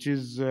 which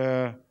is,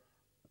 I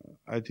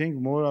think,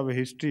 more of a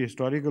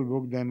historical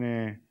book than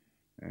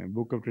a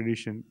book of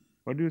tradition.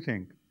 What do you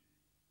think?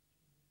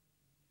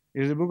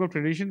 It is a book of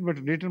tradition, but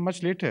written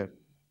much later.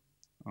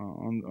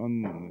 On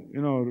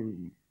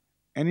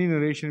any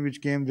narration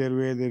which came their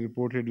way, they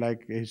reported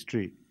like a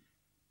history.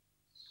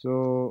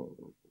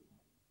 So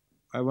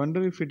I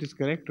wonder if it is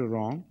correct or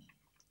wrong,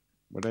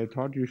 but I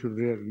thought you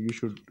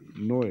should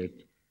know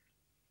it.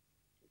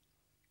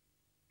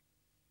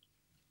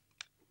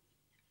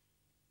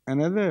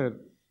 Another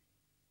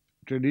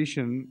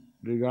tradition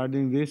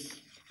regarding this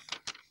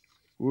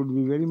would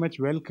be very much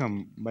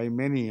welcome by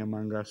many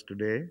among us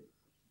today,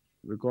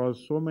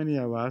 because so many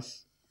of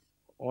us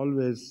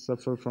always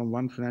suffer from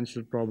one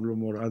financial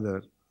problem or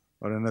other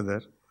or another.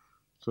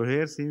 So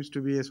here seems to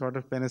be a sort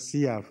of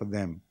panacea for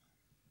them.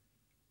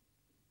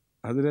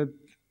 Hazrat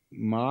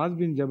Maaz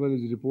bin Jabal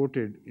is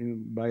reported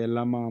by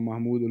Allama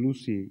Mahmud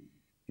Alusi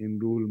in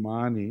Ruhul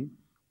Maani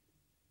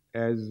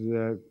as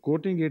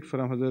quoting it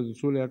from Hazrat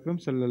Rasul Akram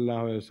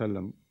sallallahu alaihi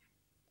wasallam,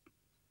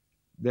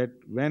 that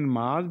when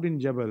Maaz bin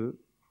Jabal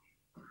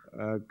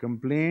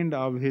complained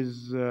of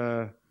his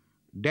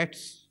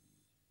debts,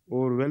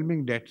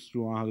 overwhelming debts to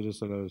Hazrat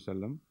sallallahu alaihi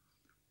wasallam,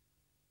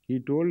 he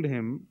told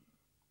him,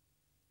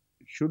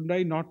 should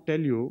I not tell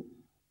you,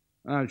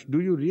 do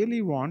you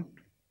really want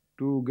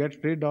to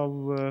get rid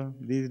of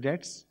these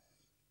debts?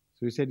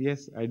 So he said,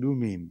 yes, I do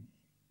mean.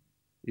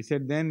 He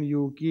said, then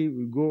you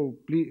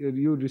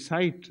you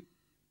recite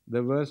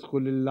the verse,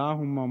 قُلِ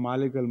اللَّهُمَّ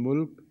مَالِكَ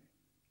الْمُلْكِ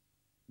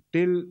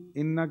till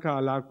إِنَّكَ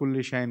عَلَى كُلِّ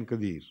شَيْءٍ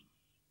قَدِيرٌ.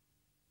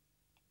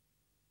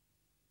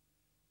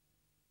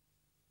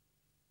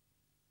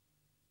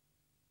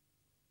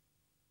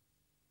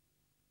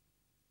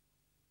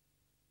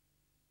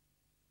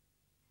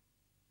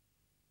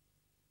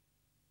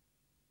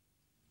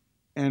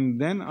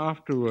 And then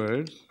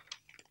afterwards,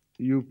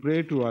 you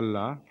pray to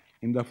Allah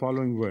in the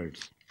following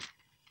words.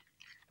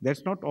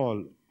 That's not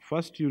all.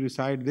 First, you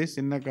recite this,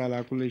 إِنَّكَ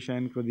عَلَى كُلِّ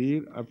شَيْءٍ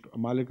قَدِيرٌ, up to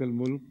مَالِكَ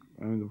الْمُلْكِ,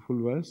 the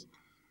full verse.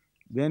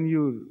 Then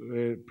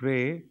you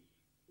pray,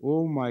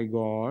 oh my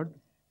God,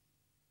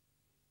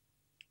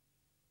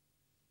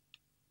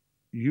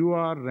 you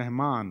are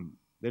Rahman,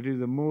 that is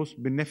the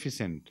most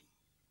beneficent,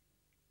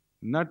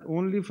 not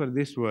only for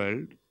this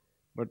world,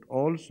 but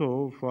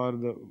also for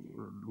the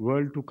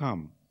world to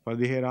come, for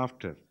the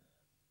hereafter.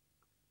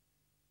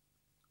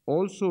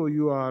 Also,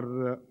 you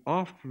are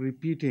oft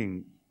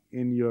repeating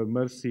in your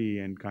mercy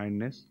and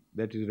kindness,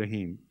 that is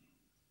Rahim.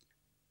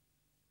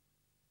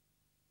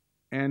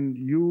 And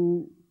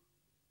you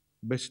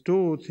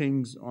bestow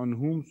things on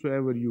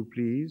whomsoever you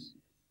please,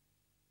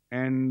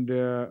 and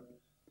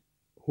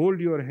hold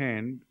your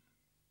hand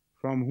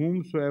from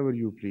whomsoever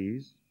you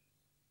please.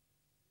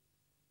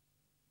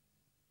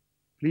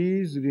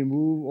 Please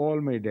remove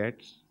all my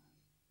debts.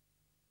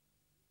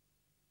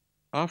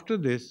 After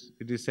this,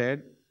 it is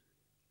said,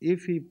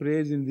 if he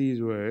prays in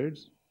these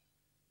words,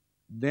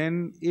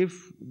 then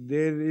if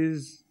there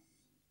is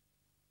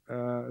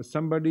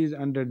somebody is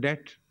under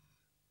debt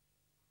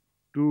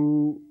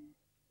to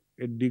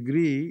a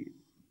degree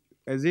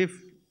as if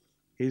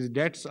his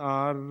debts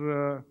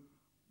are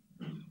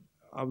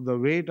of the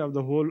weight of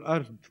the whole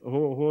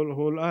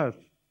earth,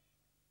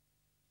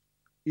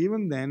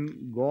 even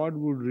then God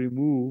would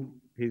remove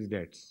his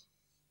debts.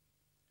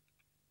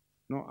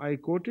 Now I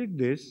quoted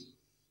this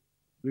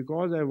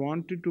because I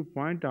wanted to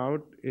point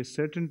out a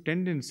certain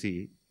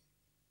tendency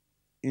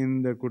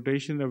in the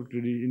quoting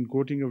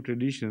of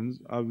traditions,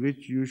 of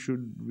which you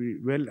should be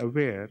well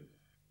aware,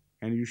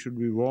 and you should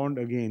be warned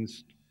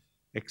against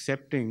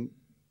accepting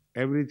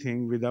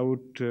everything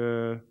without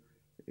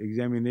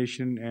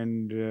examination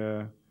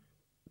and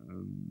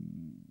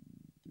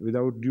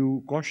without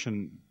due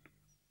caution.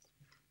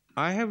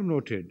 I have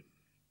noted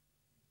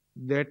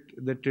that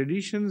the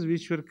traditions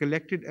which were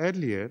collected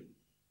earlier,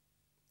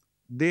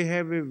 they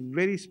have a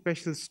very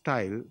special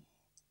style,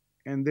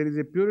 and there is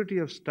a purity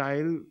of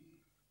style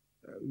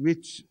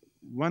which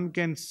one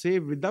can say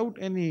without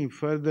any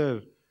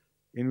further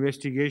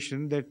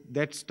investigation that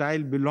that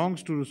style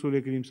belongs to Rasul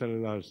Kareem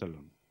Sallallahu Alaihi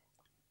Wasallam.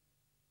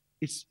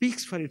 It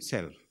speaks for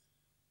itself.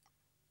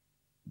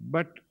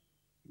 But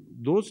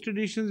those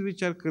traditions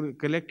which are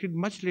collected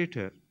much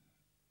later,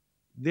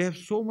 they have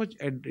so much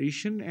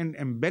addition and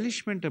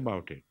embellishment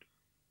about it.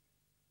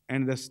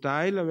 And the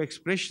style of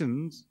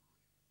expressions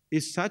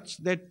is such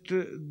that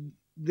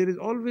there is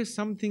always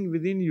something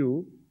within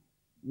you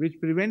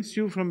which prevents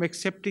you from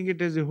accepting it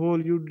as a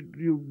whole.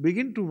 You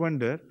begin to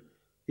wonder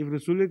if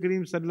Rasul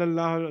Kareem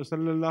Sallallahu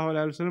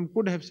Alaihi Wasallam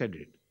could have said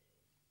it.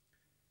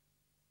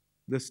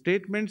 The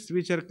statements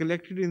which are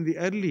collected in the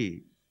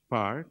early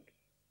part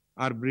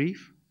are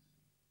brief.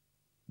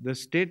 The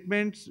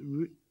statements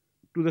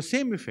to the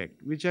same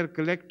effect which are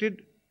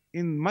collected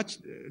in much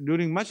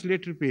during much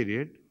later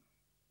period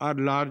are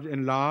large,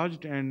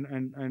 enlarged,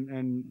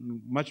 and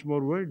much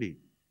more wordy.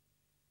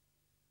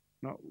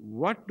 Now,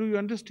 what do you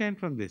understand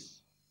from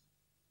this?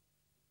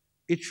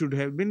 It should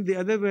have been the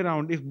other way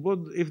around.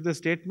 If the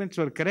statements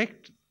were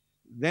correct,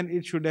 then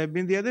it should have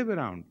been the other way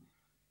around.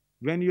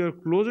 When you are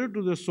closer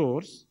to the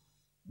source,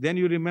 then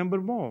you remember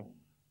more.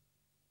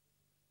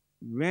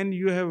 When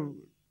you have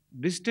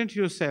distanced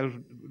yourself,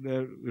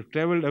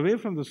 traveled away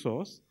from the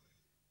source,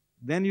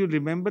 then you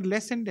remember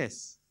less and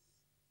less.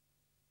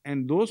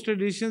 And those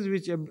traditions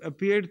which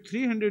appeared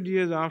 300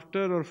 years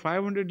after or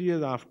 500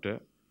 years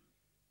after,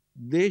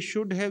 they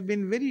should have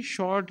been very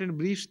short and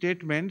brief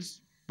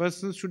statements.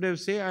 Persons should have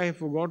said, I have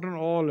forgotten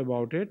all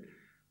about it.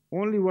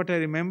 Only what I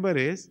remember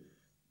is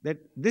that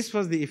this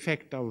was the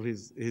effect of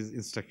his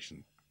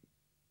instruction.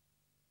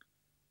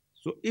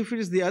 So if it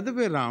is the other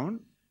way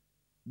around,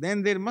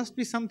 then there must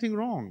be something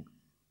wrong.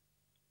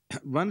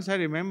 Once I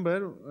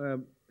remember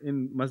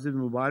in Masjid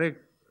Mubarak,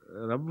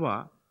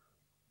 Rabwa,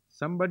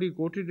 somebody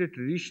quoted a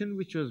tradition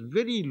which was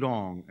very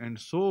long and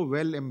so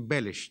well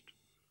embellished.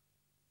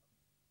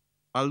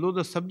 Although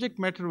the subject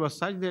matter was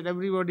such that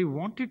everybody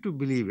wanted to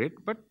believe it,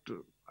 but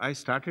I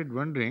started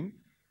wondering,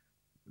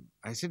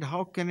 I said,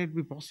 how can it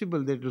be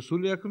possible that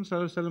Rasulullah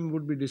Akram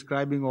would be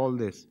describing all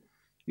this?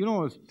 You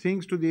know,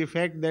 things to the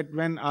effect that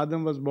when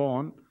Adam was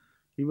born,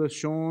 he was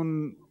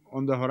shown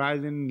on the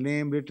horizon,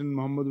 name written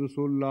Muhammad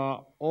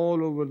Rasulullah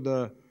all over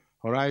the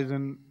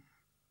horizon,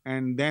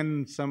 and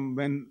then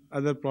when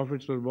other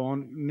prophets were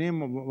born,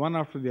 name one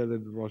after the other,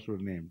 the prophets were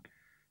named.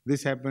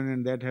 This happened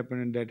and that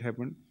happened and that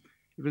happened.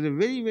 It was a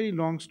very, very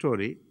long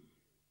story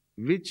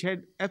which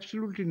had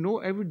absolutely no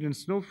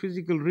evidence, no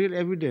physical real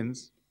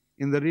evidence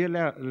in the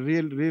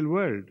real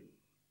world,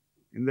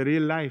 in the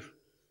real life.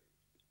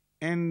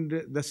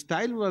 And the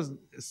style was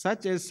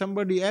such as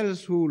somebody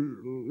else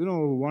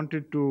who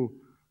wanted to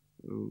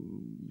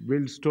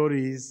build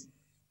stories,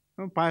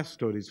 past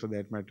stories for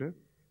that matter,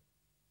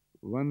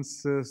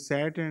 once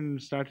sat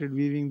and started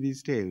weaving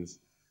these tales.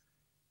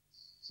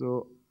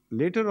 So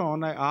later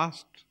on I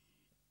asked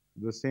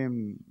the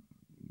same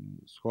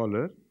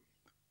scholar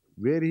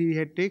where he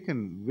had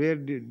taken, where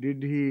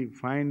did he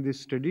find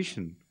this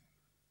tradition?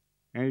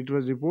 And it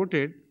was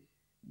reported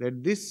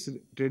that this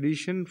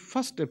tradition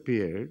first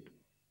appeared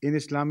in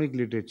Islamic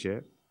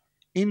literature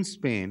in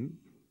Spain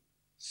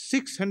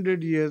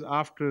 600 years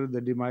after the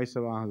demise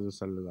of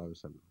Hazrat Sallallahu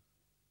Alaihi Wasallam.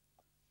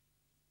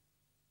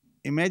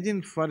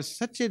 Imagine, for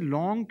such a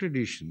long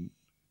tradition,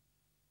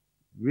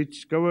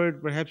 which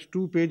covered perhaps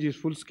 2 pages,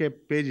 full-scale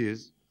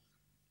pages,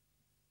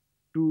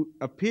 to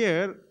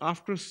appear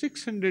after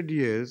 600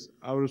 years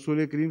of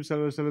Rasulullah Kareem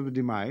Sallallahu Alaihi Wasallam's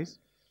demise,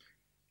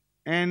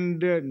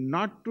 and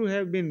not to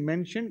have been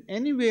mentioned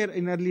anywhere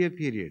in earlier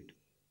period.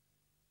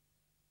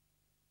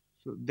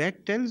 So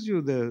that tells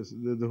you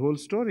the whole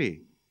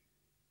story.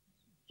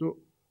 So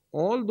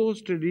all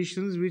those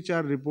traditions which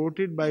are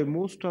reported by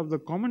most of the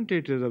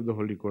commentators of the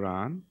Holy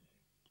Quran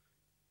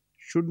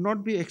should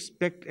not be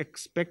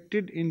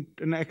accepted in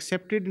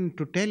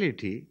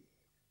totality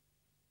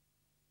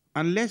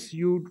unless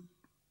you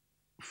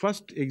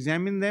first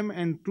examine them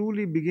and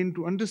truly begin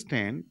to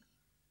understand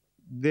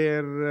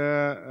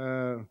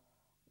their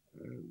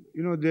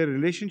their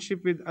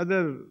relationship with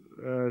other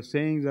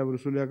sayings of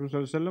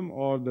Rasulullah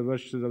or the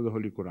verses of the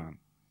Holy Quran.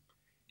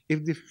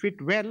 If they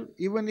fit well,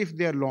 even if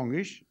they are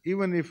longish,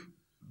 even if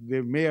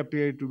they may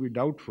appear to be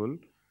doubtful,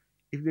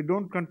 if they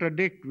don't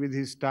contradict with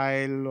his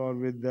style or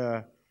with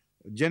the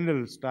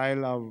general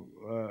style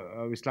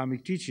of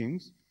Islamic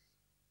teachings,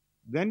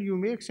 then you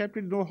may accept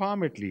it, no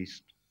harm at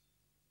least.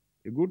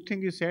 A good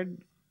thing is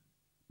said,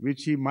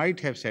 which he might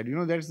have said.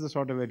 That's the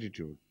sort of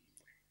attitude.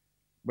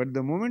 But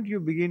the moment you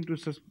begin to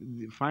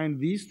find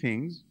these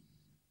things,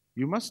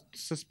 you must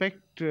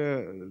suspect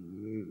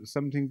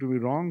something to be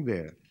wrong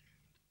there.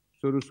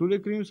 So Rasulullah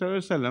Kareem Sallallahu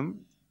Alaihi Wasallam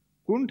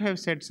couldn't have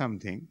said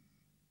something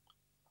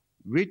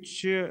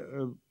which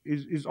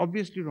is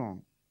obviously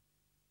wrong.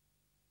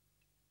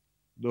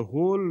 The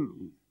whole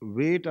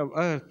weight of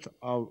earth,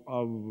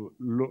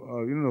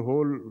 the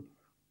whole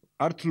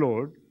earth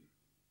load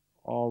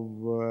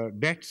of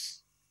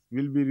debts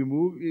will be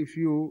removed if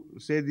you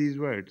say these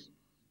words.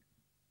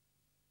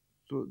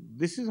 So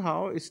this is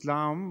how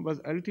Islam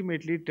was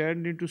ultimately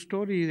turned into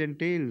stories and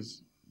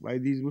tales by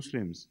these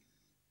Muslims.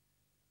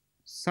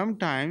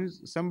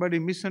 Sometimes somebody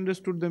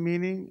misunderstood the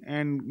meaning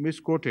and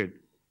misquoted,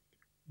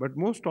 but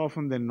most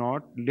often than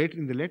not,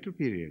 in the later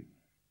period,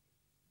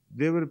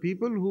 there were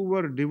people who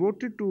were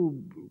devoted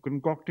to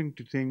concocting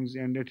to things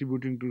and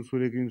attributing to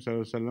Rasulullah Kareem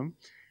Sallallahu Alaihi Wasallam,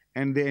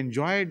 and they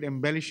enjoyed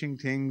embellishing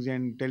things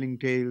and telling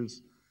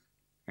tales.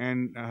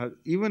 And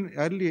even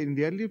earlier, in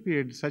the earlier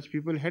period, such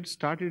people had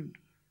started,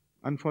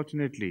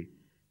 unfortunately,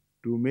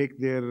 to make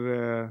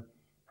their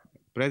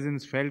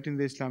presence felt in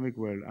the Islamic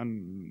world,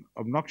 an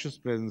obnoxious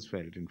presence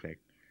felt, in fact.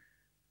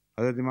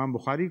 Hazrat Imam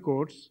Bukhari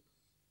quotes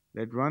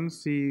that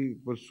once he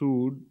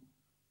pursued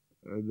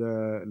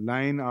the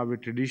line of a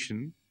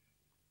tradition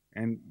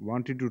and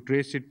wanted to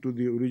trace it to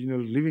the original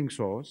living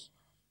source,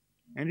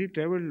 And he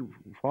traveled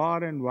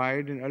far and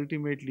wide, and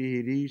ultimately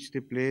he reached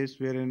a place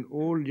where an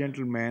old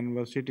gentleman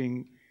was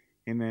sitting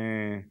in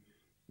a,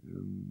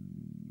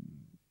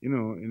 in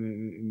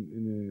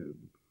a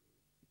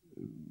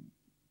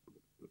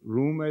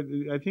room.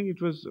 I think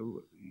it was.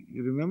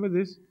 You remember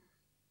this?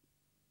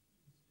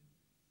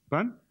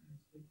 Pardon?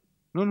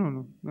 No, no,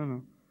 no, no,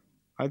 no.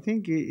 I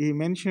think he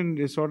mentioned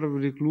a sort of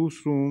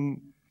recluse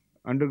room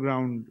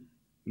underground,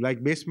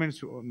 like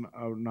basements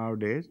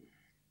nowadays.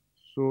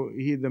 So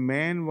the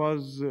man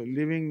was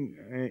living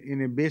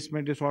in a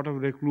basement, a sort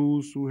of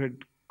recluse who had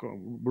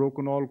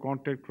broken all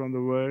contact from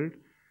the world,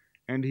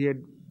 and he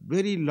had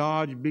very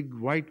large, big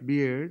white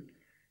beard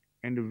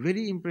and a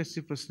very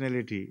impressive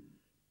personality.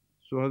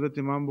 So Hazrat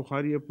Imam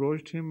Bukhari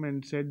approached him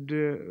and said,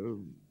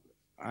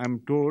 I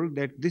am told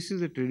that this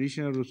is a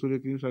tradition of Rasul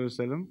Kareem Sallallahu Alaihi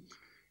Wasallam,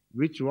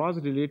 which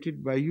was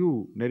related by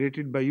you,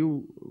 narrated by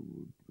you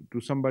to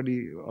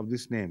somebody of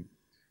this name.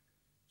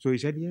 So he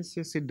said, yes,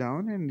 yes, sit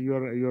down, and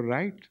you're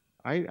right.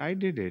 I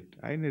did it.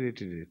 I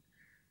narrated it.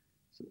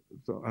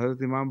 So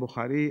Hazrat Imam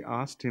Bukhari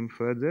asked him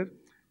further,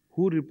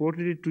 who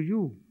reported it to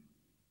you?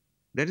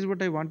 That is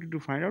what I wanted to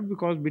find out,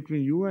 because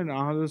between you and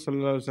Hazrat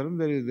Sallallahu Alaihi Wasallam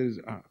there is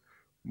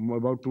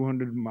about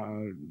 200.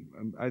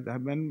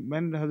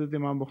 When Hazrat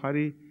Imam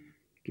Bukhari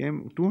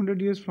came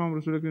 200 years from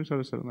Rasul Kareem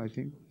Sallallahu Alaihi Wasallam, I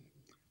think.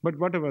 But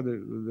whatever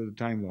the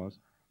time was,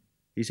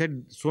 he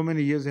said, so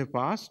many years have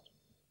passed.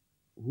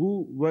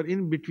 Who were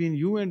in between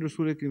you and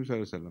Rasul Kareem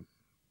Sallallahu Alaihi Wasallam?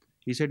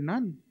 He said,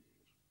 none.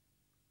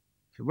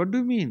 I said, what do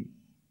you mean?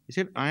 He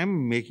said, I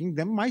am making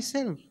them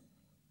myself.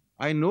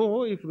 I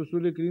know if Rasul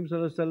Kareem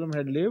Sallallahu Alaihi Wasallam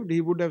had lived,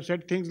 he would have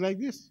said things like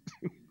this.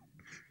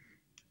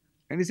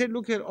 And he said,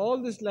 look here,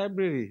 all this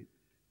library,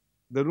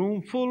 the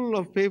room full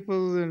of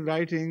papers and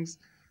writings,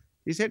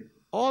 he said,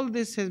 all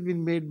this has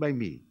been made by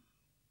me.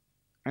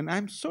 And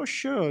I'm so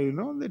sure,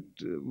 that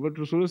what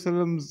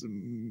Rasulullah's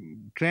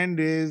trend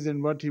is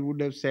and what he would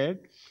have said.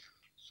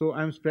 So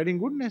I'm spreading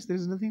goodness. There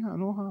is nothing,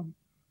 no harm.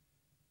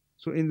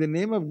 So in the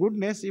name of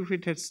goodness, if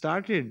it had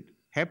started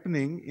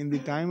happening in the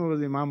time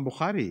of Imam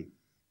Bukhari,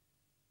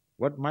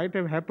 what might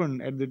have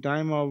happened at the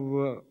time of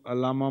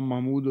Allama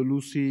Mahmud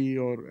Alusi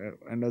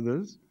and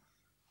others?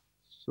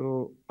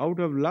 So out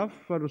of love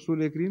for Rasul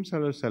Kareem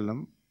Sallallahu Alaihi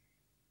Wasallam,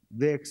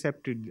 they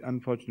accepted,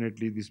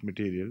 unfortunately, this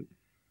material.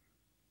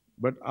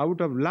 But out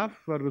of love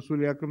for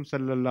Rasul Akram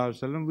Sallallahu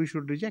Alaihi Wasallam, we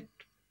should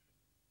reject.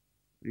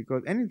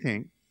 Because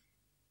anything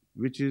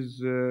which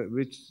is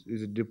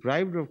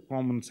deprived of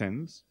common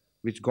sense,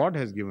 which God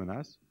has given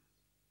us,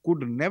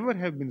 could never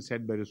have been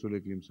said by Rasul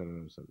Kareem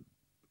Sallallahu Alaihi Wasallam.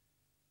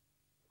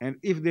 And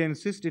if they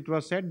insist it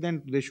was said,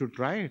 then they should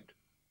try it.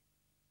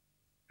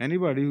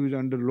 Anybody who is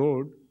under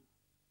load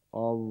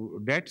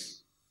of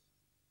debts,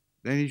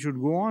 then he should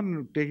go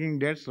on taking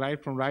debts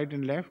from right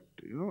and left,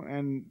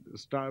 and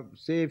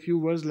say a few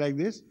words like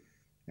this,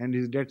 and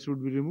his debts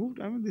would be removed.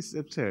 I mean, this is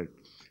absurd.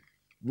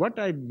 What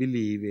I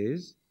believe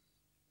is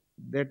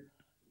that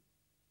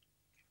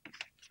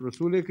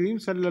Rasul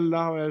Kareem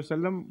Sallallahu Alaihi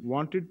Wasallam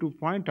wanted to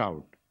point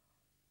out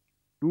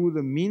to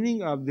the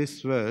meaning of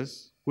this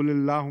verse, قُلِ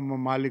اللَّهُمَّ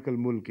مَالِكَ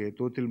الْمُلْكِ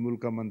تُؤْتِي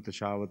الْمُلْكَ مَنْ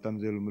تَشَاءُ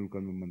وَتَنزِعُ الْمُلْكَ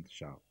مِمَّنْ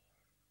تَشَاءُ,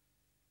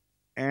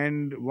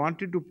 and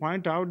wanted to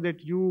point out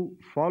that you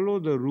follow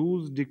the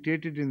rules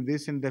dictated in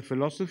this and the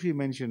philosophy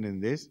mentioned in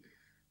this,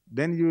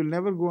 then you will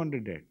never go under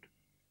debt.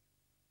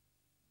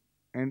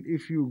 And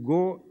if you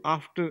go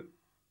after,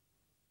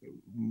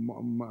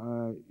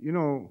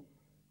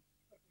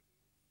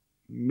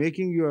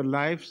 making your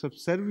life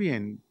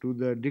subservient to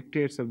the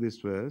dictates of this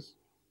verse,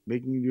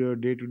 making your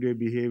day-to-day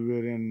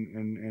behavior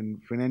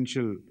and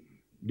financial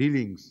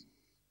dealings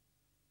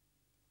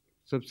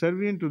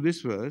subservient to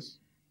this verse,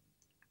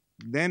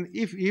 then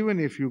even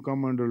if you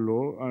come under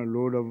a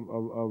load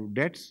of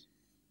debts,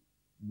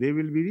 they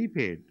will be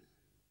repaid.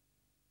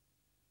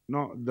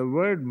 Now, the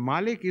word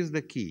Malik is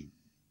the key.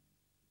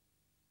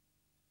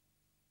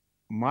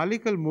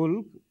 Malik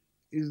al-Mulk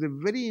is a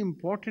very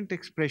important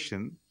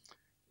expression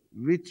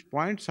which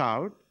points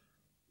out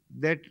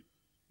that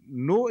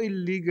no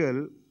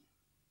illegal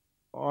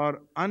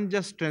or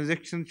unjust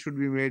transactions should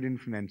be made in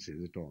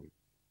finances at all.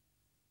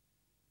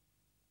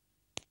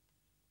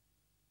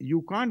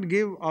 You can't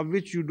give of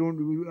which you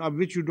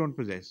don't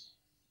possess,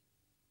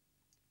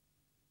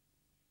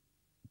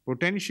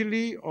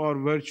 potentially or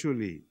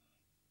virtually,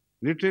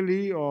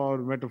 literally or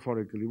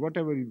metaphorically,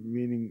 whatever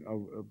meaning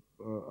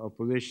of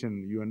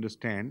possession you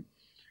understand.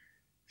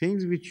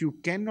 Things which you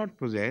cannot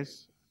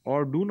possess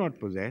or do not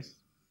possess,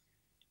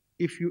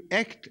 if you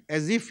act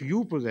as if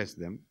you possess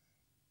them,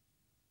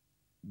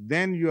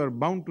 then you are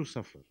bound to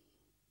suffer.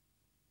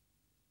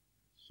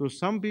 So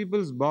some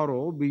people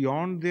borrow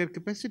beyond their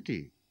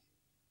capacity.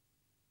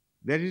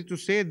 That is to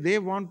say, they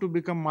want to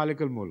become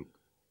Malik al-Mulk,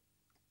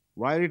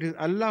 while it is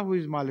Allah who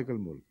is Malik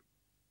al-Mulk.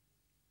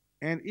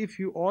 And if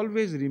you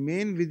always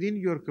remain within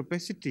your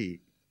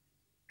capacity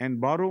and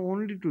borrow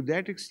only to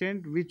that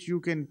extent which you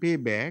can pay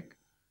back,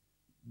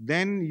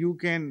 then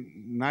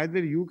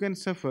neither you can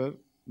suffer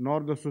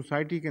nor the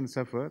society can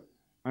suffer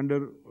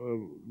under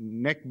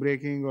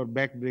neck-breaking or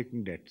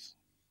back-breaking debts.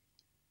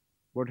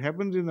 What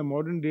happens in the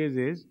modern days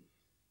is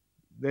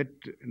that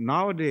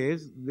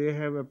nowadays they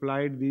have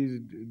applied these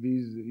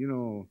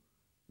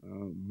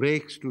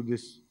breaks to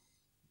this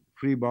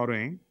free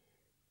borrowing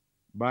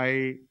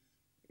by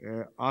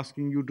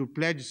asking you to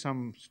pledge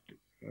some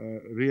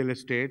real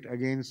estate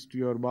against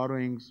your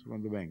borrowings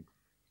from the bank.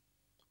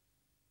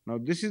 Now,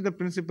 this is the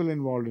principle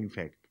involved, in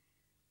fact.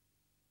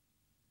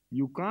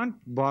 You can't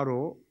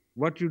borrow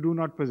what you do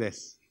not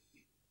possess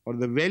or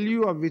the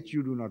value of which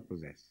you do not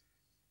possess.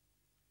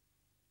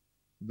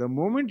 The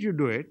moment you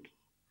do it,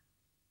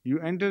 you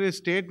enter a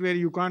state where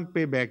you can't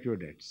pay back your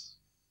debts.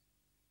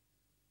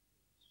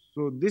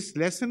 So this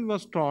lesson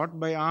was taught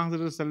by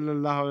Hazrat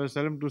Sallallahu Alaihi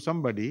Wasallam to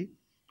somebody,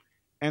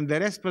 and the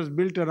rest was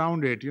built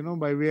around it,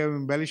 by way of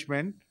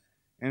embellishment.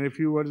 And a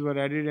few words were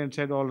added and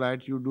said, all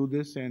right, you do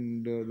this,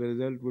 and the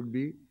result would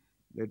be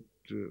that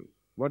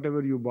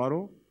whatever you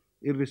borrow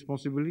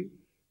irresponsibly,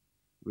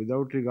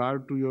 without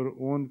regard to your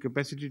own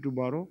capacity to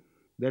borrow,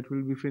 that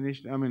will be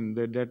finished. I mean,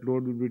 that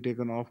load will be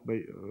taken off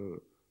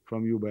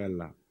from you by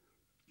Allah.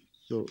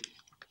 So,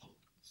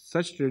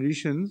 such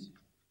traditions,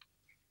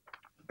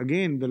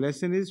 again, the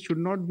lesson is should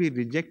not be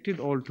rejected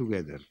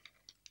altogether.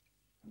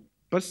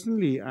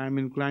 Personally, I am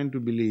inclined to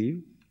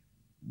believe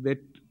that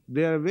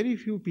there are very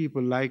few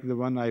people like the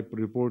one I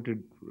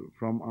reported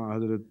from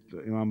Hazrat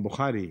Imam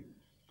Bukhari,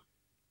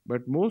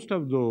 but most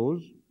of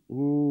those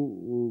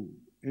who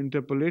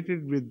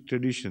interpolated with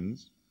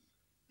traditions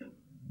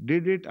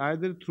did it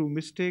either through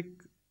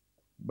mistake,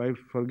 by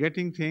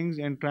forgetting things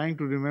and trying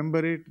to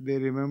remember it, they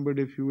remembered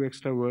a few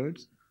extra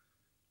words,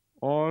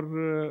 or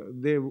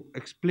they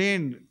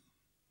explained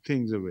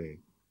things away,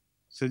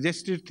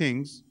 suggested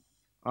things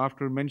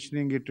after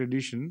mentioning a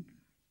tradition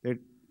that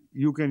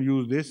you can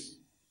use this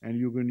and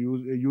you can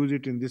use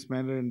it in this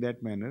manner and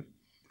that manner.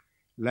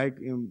 Like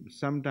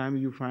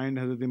sometimes you find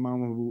Hazrat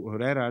Imam Abu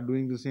Huraira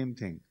doing the same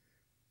thing.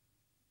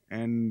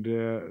 And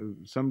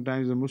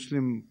sometimes the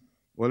Muslim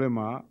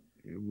ulama,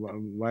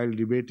 while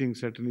debating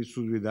certain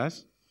issues with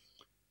us,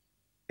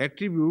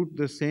 attribute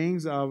the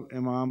sayings of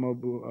Imam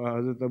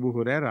Hazrat Abu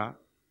Huraira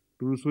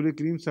to Rasul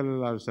Kareem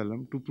Sallallahu Alaihi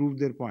Wasallam to prove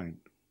their point.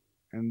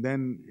 And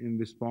then in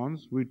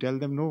response, we tell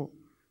them, no,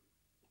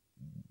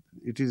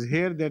 it is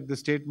here that the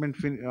statement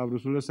of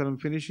Rasulullah Sallam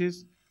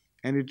finishes,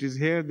 and it is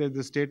here that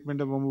the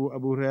statement of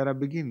Abu Huraira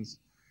begins.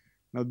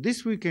 Now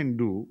this we can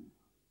do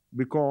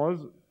because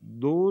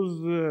those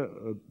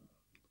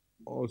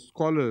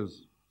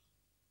scholars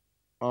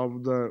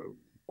of the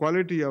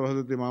quality of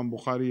Hazrat Imam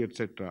Bukhari,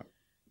 etc.,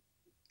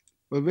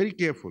 were very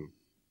careful.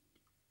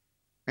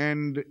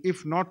 And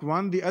if not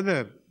one, the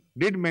other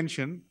did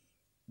mention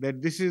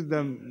that this is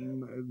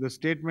the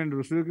statement of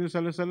Rasulullah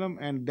Sallallahu Alaihi Wasallam,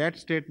 and that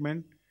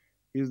statement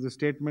is the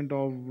statement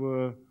of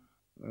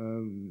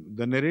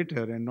the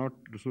narrator and not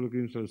Rasulullah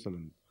Sallallahu Alaihi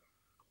Wasallam.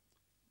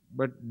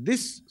 But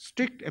this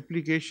strict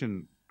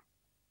application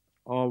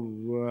of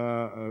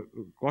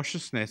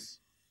cautiousness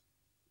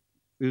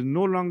is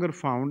no longer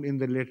found in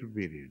the later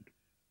period.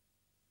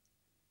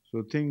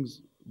 So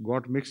things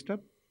got mixed up,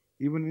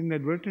 even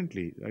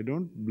inadvertently. I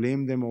don't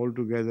blame them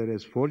altogether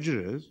as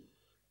forgerers,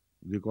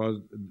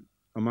 because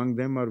among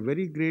them are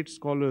very great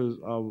scholars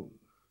of,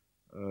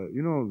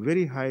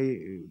 very high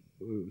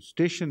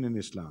station in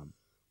Islam.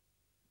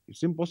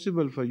 It's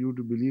impossible for you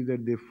to believe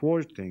that they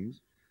forged things,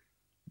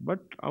 but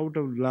out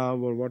of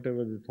love or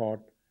whatever they thought,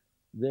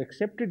 they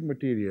accepted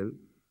material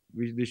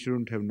which they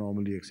shouldn't have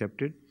normally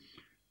accepted.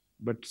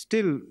 But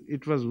still,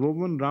 it was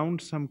woven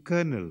round some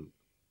kernel,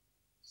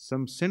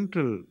 some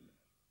central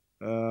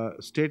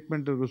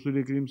statement of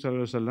Rasulullah Kareem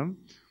Sallallahu Alaihi Wasallam.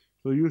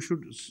 So you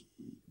should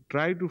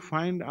try to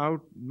find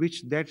out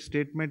which that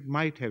statement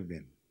might have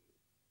been.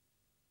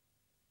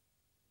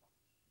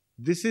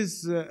 This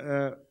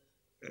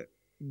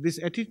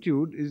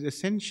attitude is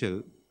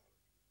essential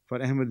for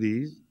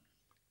Ahmadis,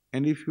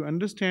 and if you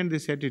understand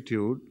this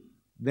attitude,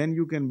 then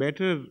you can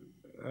better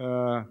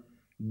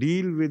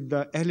deal with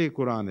the Ahle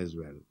Quran as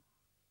well.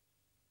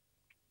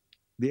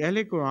 The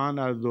Ahle Quran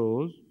are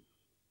those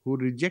who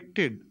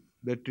rejected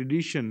the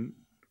tradition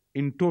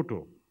in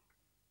toto.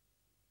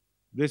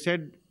 They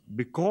said,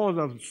 because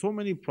of so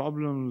many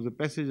problems, the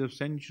passage of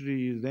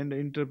centuries, then the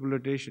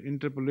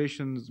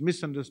interpolations,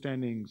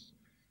 misunderstandings,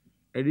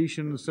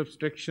 additions,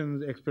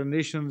 subtractions,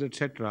 explanations,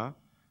 etc.,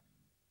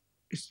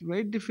 it's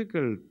very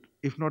difficult,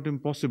 if not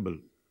impossible,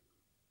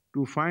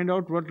 to find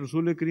out what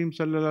Rasulullah Kareem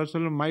Sallallahu Alaihi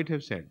Wasallam might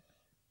have said.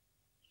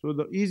 So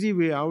the easy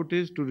way out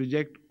is to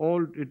reject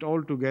it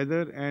all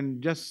together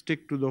and just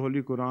stick to the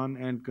Holy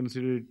Quran and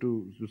consider it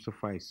to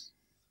suffice.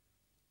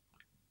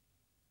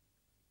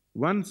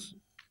 Once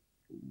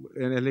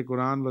an Ahle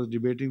Quran was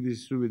debating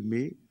this issue with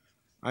me,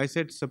 I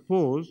said,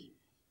 suppose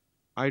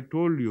I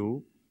told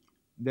you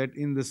that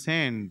in the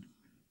sand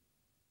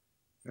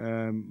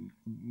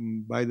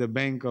by the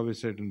bank of a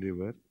certain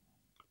river,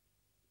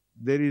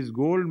 there is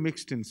gold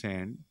mixed in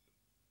sand,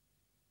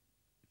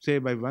 say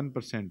by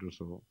 1% or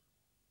so.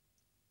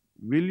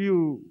 Will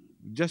you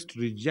just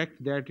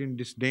reject that in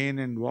disdain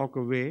and walk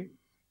away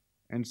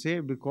and say,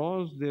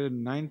 because there are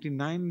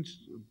 99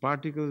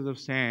 particles of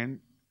sand,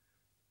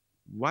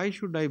 why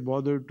should I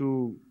bother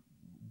to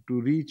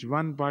reach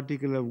one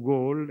particle of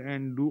gold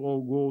and do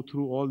or go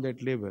through all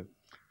that labor?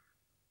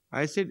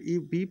 I said,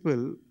 if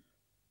people,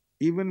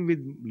 even with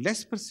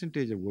less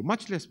percentage of gold,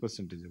 much less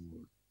percentage of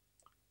gold,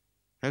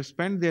 have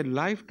spent their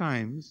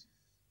lifetimes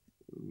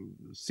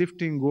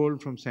sifting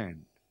gold from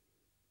sand.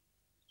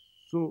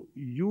 So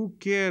you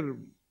care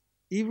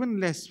even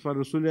less for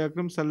Rasulullah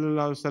Akram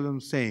sallallahu alaihi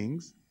wasallam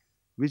sayings,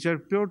 which are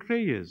pure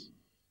treasures.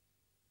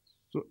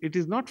 So it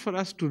is not for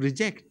us to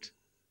reject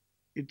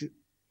it.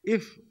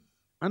 If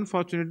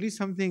unfortunately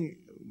something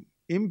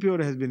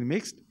impure has been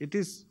mixed, it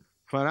is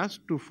for us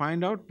to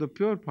find out the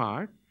pure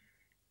part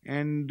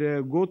and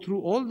go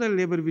through all the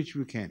labor which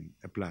we can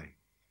apply.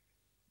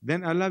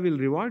 Then Allah will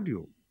reward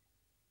you.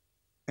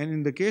 And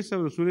in the case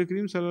of Rasul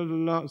Kareem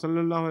sallallahu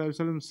alaihi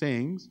wasallam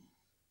sayings,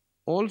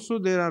 also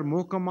there are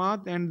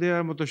muhkamat and there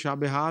are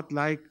mutashabihat,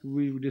 like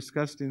we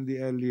discussed in the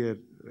earlier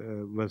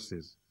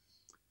verses.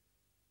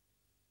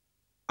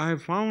 I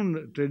have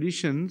found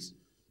traditions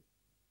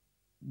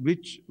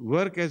which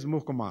work as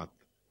muhkamat.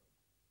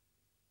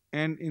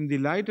 And in the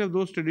light of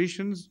those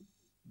traditions,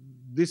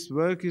 this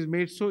work is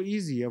made so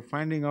easy of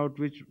finding out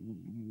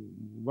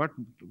what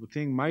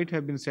thing might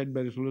have been said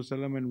by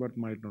Rasulullah and what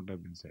might not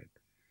have been said.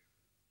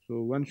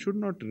 So one should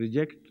not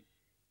reject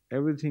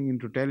everything in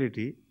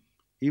totality,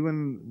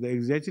 even the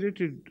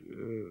exaggerated,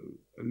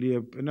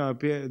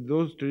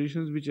 those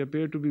traditions which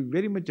appear to be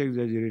very much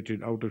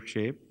exaggerated, out of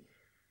shape,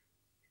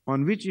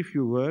 on which if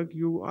you work,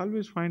 you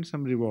always find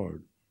some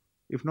reward.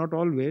 If not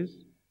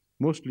always,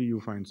 mostly you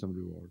find some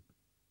reward.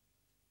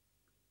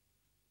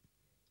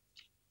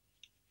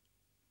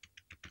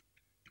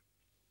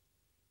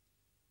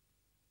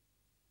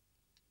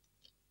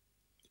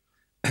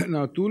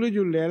 Now, تولج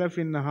الليل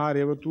في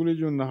النهار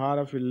وتولج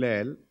النهار في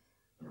الليل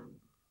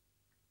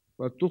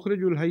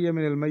وتخرج الحي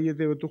من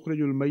الميت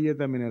وتخرج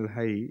الميت من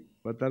الحي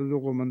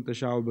وترزق من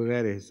تشاء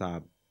بغير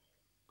حساب.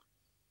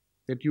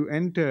 That you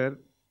enter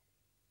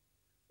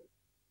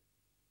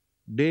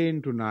day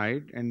into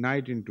night and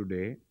night into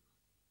day,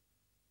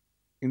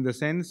 in the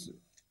sense,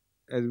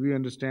 as we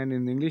understand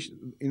in English.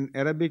 In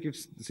Arabic,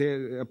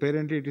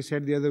 apparently it is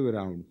said the other way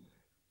around.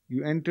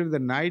 You enter the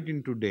night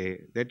into day,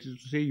 that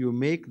is to say, you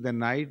make the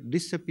night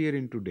disappear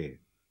into day.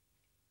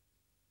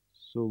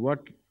 So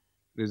what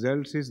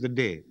results is the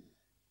day.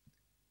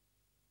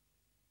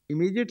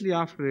 Immediately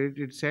after it,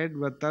 it said,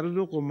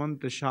 وَتَرْزُقُ مَنْ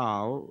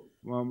تَشَاءُ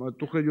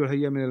وَتُخْرِجُ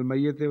الْحَيَّ مِنَ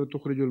الْمَيِّتِ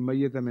وَتُخْرِجُ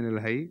الْمَيِّتَ مِنَ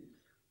الْحَيِّ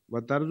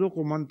وَتَرْزُقُ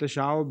مَنْ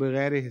تَشَاءُ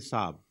بِغَيْرِ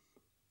حِسَابٍ.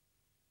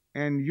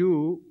 And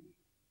you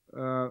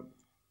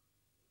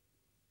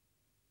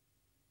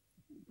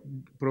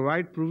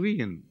provide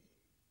provision,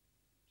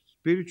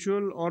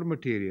 spiritual or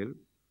material,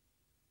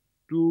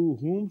 to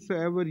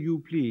whomsoever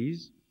you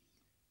please,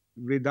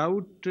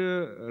 without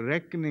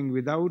reckoning,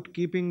 without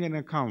keeping an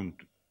account,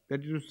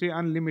 that is to say,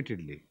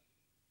 unlimitedly.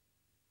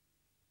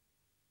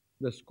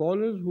 The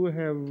scholars who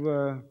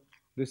have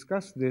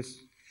discussed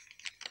this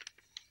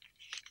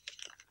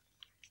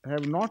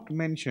have not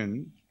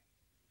mentioned,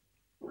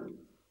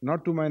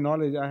 not to my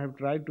knowledge, I have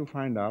tried to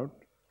find out,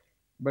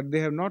 but they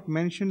have not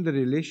mentioned the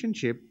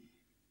relationship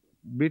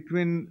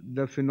between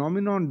the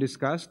phenomenon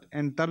discussed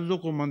and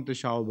tarzuqu man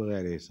tasha'u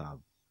bighairi hisab.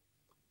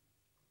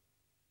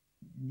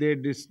 They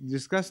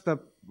discuss the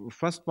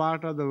first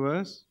part of the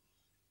verse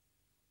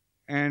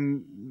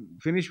and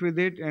finish with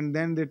it, and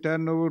then they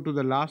turn over to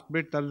the last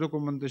bit, tarzuqu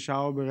man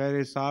tasha'u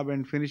bighairi hisab,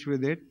 and finish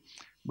with it,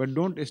 but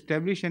don't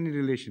establish any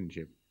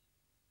relationship.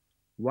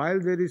 While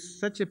there is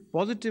such a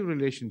positive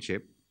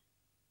relationship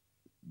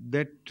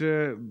that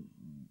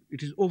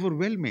it is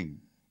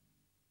overwhelming,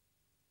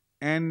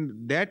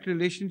 and that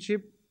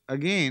relationship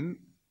again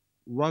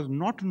was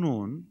not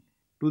known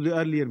to the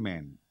earlier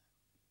man.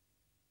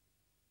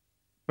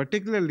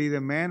 Particularly the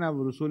man of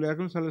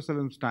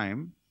Rasulullah's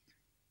time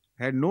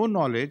had no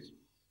knowledge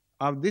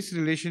of this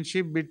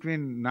relationship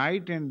between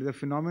night and the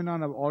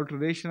phenomenon of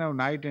alteration of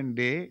night and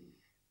day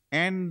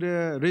and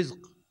rizq,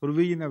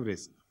 provision of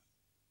rizq.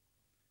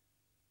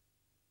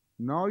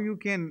 Now you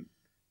can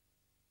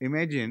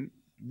imagine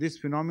this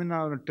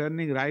phenomenon of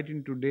turning night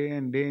into day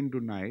and day into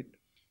night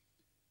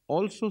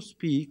also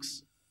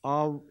speaks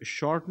of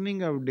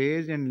shortening of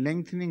days and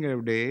lengthening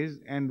of days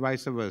and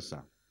vice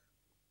versa.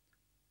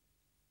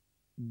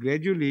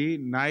 Gradually,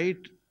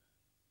 night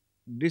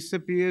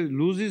disappears,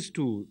 loses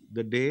to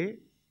the day,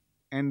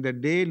 and the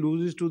day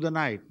loses to the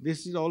night.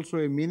 This is also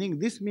a meaning.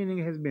 This meaning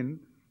has been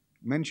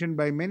mentioned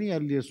by many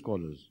earlier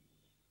scholars.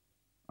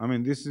 I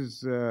mean, this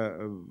is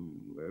a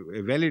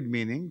valid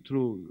meaning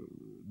through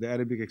the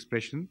Arabic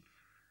expression,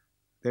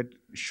 that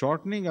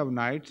shortening of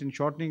nights and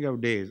shortening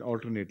of days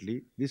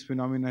alternately, this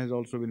phenomena has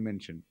also been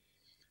mentioned.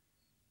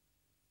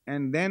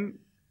 And then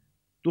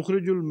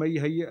تخرج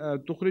الحي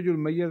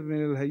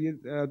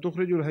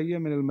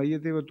من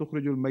الميت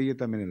وتخرج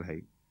الميت من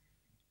الحي.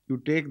 You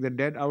take the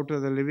dead out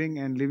of the living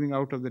and living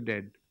out of the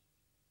dead.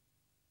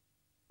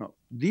 Now,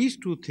 these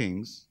two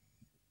things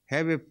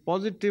have a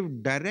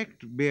positive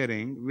direct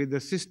bearing with the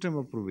system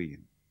of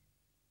provision.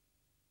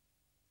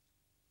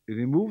 You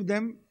remove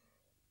them,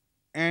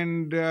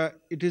 And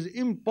it is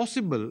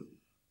impossible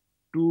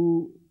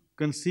to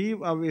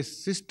conceive of a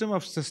system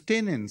of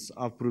sustenance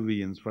of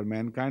provisions for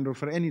mankind or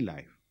for any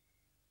life.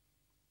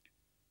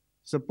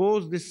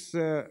 Suppose this,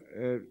 uh,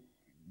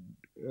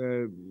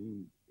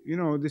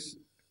 this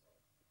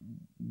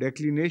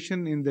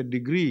declination in the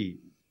degree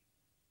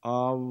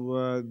of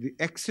the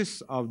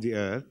axis of the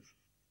earth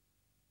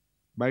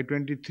by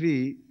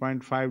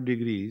 23.5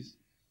 degrees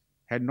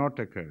had not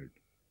occurred.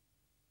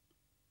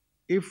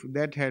 If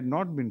that had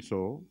not been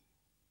so,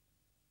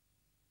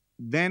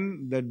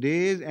 then the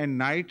days and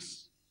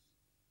nights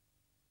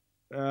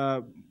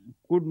uh,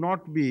 could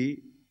not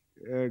be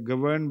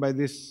governed by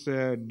this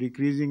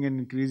decreasing and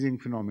increasing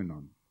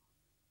phenomenon.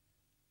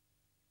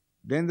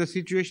 Then the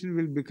situation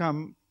will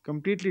become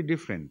completely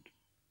different.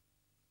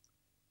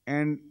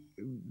 And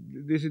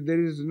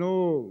there is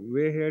no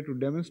way here to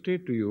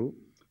demonstrate to you,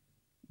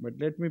 but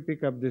let me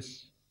pick up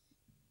this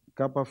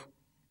cup of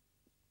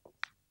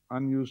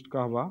unused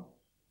kahwa.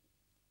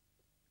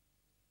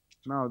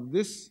 Now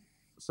this,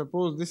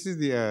 suppose this is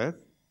the earth,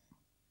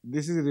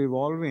 this is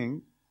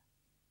revolving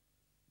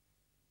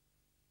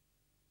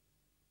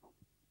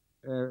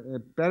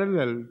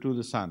parallel to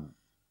the sun.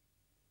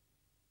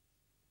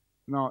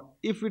 Now,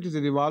 if it is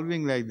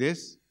revolving like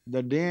this,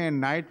 the day and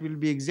night will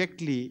be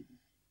exactly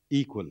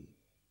equal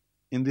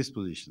in this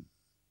position.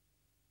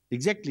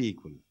 Exactly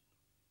equal.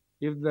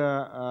 If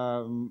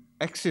the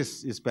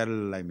axis is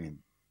parallel, I mean.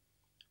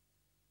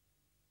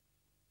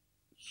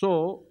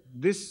 So,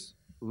 this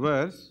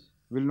verse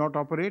will not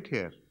operate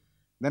here.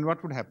 Then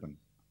what would happen?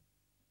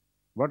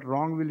 What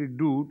wrong will it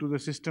do to the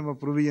system of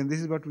provision?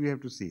 This is what we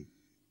have to see.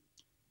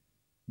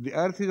 The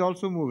earth is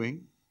also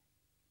moving,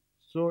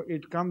 so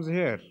it comes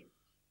here.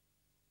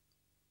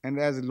 And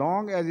as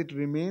long as it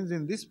remains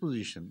in this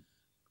position,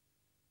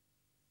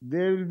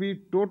 there will be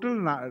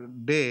total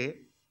day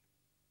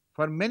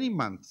for many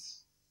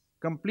months,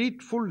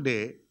 complete full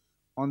day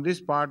on this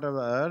part of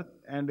the earth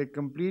and a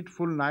complete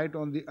full night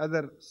on the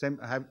other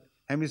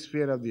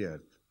hemisphere of the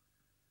earth.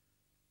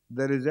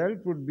 The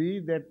result would be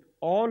that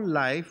all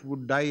life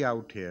would die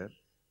out here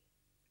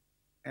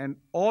and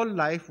all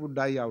life would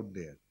die out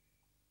there.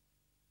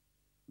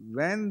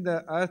 When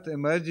the earth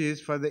emerges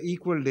for the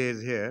equal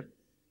days here,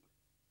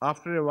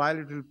 after a while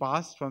it will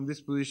pass from this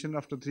position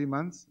after 3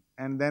 months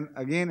and then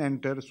again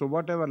enter. So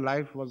whatever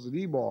life was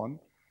reborn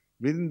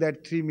within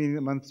that 3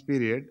 months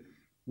period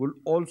will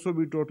also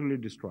be totally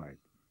destroyed.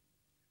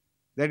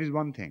 That is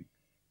one thing.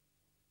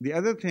 The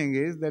other thing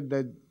is that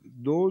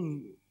those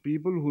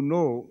people who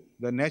know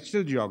the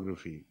natural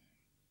geography,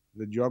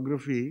 the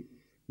geography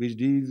which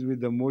deals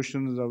with the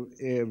motions of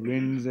air,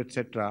 winds,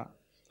 etc.,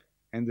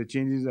 and the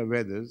changes of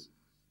weathers,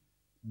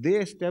 they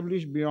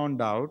establish beyond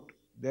doubt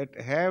that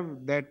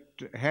had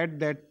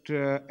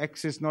that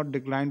axis not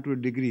declined to a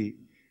degree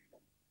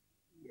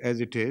as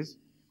it is,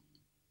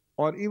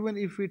 or even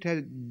if it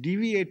has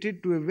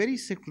deviated to a very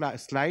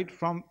slight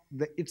from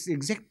its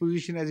exact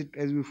position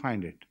as we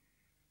find it,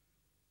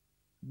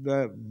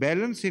 the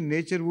balance in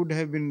nature would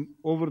have been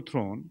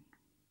overthrown,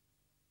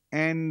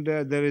 and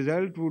the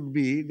result would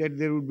be that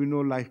there would be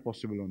no life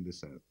possible on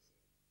this earth.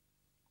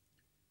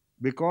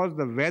 Because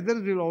the weather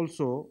will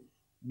also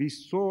be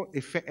so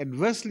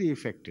adversely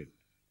affected.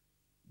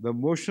 The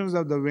motions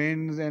of the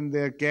winds and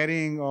their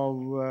carrying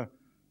of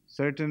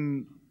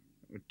certain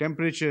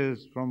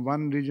temperatures from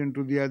one region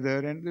to the other,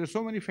 and there are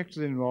so many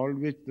factors involved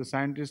which the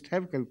scientists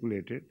have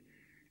calculated,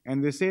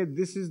 and they say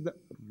this is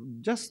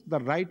just the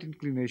right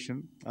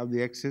inclination of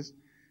the axis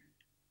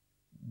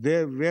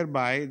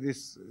whereby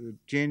this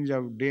change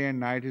of day and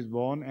night is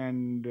born,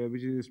 and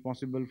which is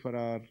responsible for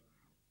our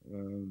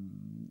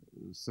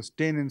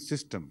sustenance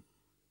system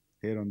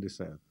here on this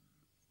earth.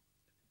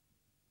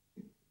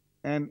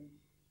 And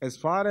as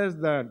far as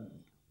the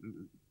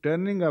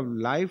turning of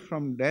life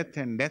from death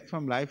and death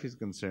from life is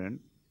concerned,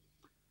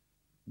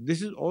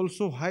 this is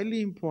also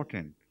highly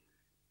important.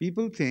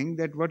 People think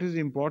that what is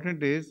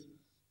important is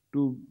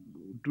to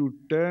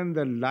turn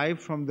the life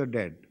from the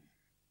dead.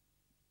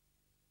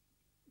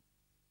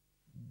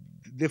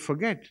 They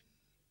forget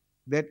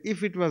that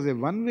if it was a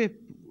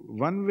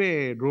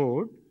one-way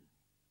road,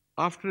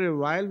 after a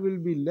while we'll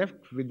be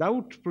left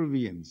without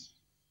provisions,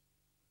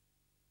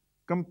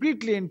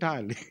 completely,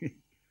 entirely.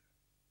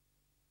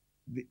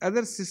 The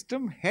other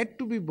system had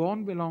to be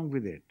born along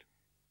with it,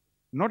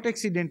 not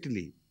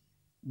accidentally,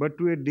 but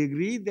to a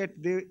degree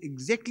that they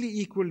exactly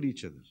equaled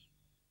each other.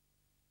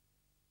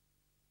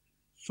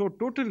 So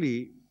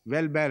totally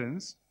well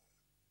balanced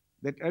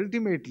that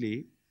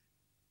ultimately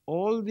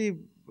all the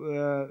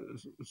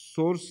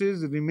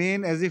sources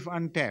remain as if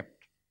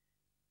untapped.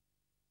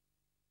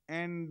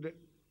 And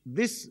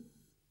this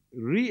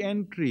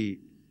re-entry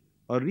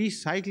or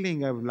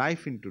recycling of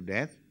life into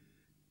death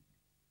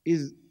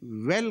is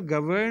well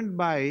governed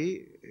by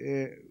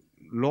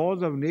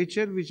laws of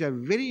nature which are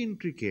very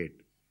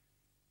intricate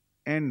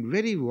and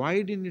very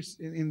wide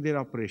in their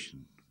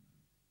operation.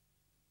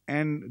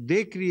 And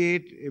they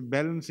create a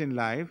balance in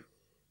life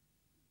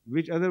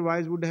which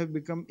otherwise would have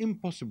become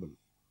impossible.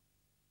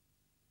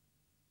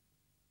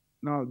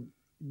 Now,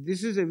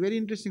 this is a very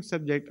interesting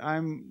subject.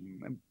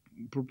 I'm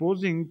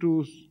proposing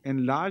to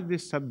enlarge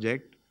this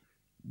subject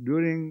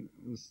during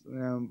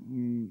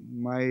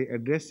my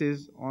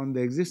addresses on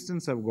the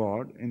existence of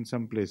God in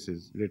some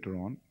places later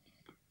on.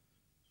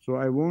 So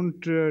I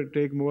won't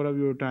take more of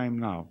your time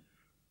now.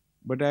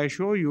 But I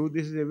assure you,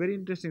 this is a very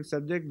interesting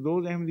subject.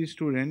 Those MD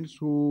students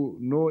who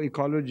know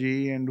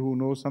ecology and who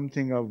know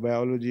something of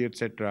biology,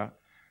 etc.,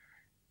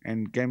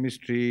 and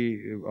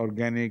chemistry,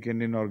 organic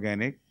and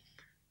inorganic,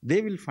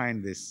 they will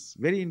find this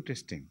very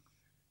interesting.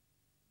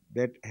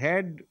 That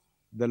had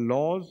the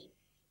laws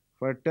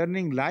for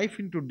turning life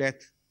into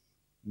death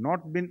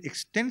not been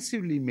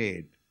extensively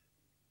made,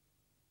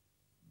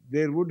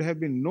 there would have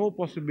been no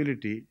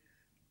possibility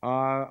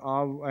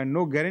of and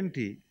no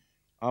guarantee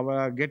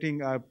of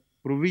getting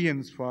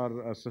provisions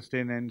for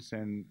sustenance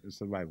and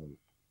survival.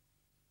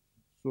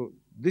 So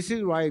this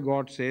is why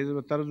God says,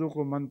 وَتَرْزُقُ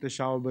مَنْ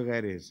تَشَاءُ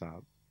بِغَيْرِ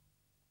حِسَابٍ,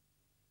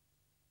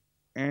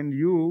 and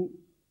you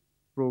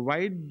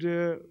provide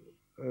to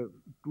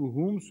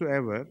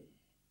whomsoever.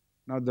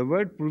 Now the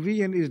word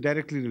provision is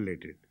directly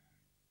related.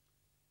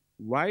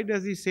 Why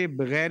does he say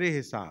بِغَيْرِ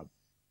حِسَابٍ?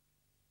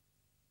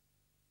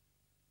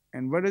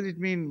 And what does it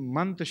mean,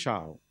 مَنْ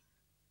تَشَاءُ?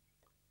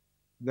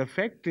 The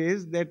fact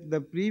is that the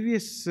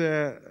previous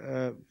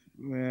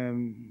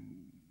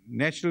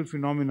natural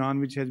phenomenon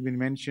which has been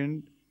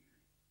mentioned,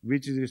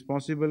 which is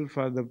responsible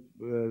for the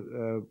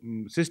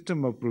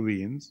system of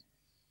provisions,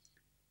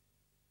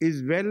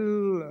 is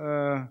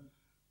well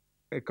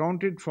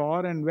accounted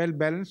for and well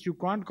balanced. You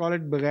can't call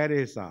it بغير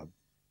حساب.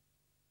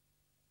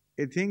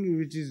 A thing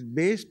which is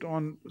based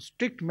on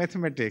strict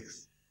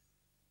mathematics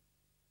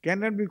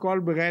cannot be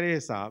called بغير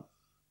حساب.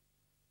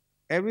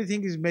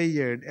 Everything is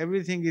measured,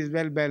 everything is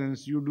well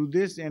balanced. You do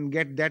this and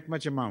get that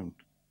much amount.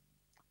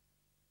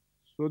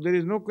 So there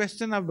is no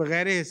question of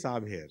بغير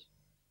حساب here.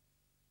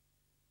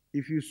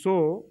 If you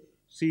sow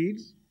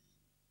seeds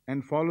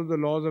and follow the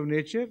laws of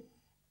nature,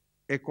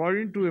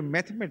 according to a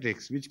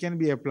mathematics which can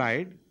be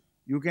applied,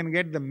 you can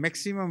get the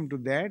maximum to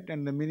that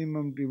and the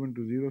minimum to even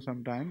to zero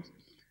sometimes.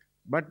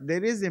 But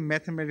there is a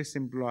mathematics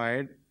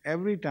employed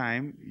every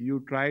time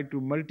you try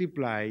to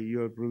multiply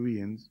your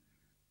provisions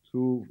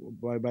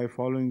by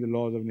following the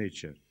laws of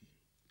nature.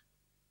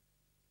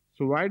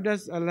 So why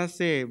does Allah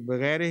say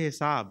بغير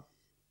حساب?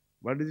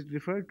 What does it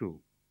refer to?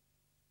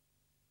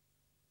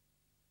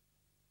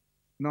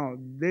 Now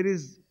there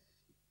is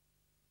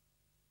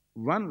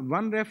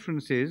one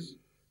reference is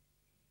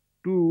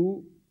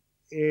to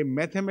a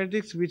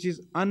mathematics which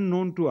is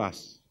unknown to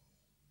us.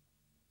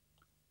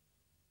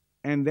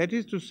 And that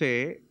is to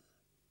say,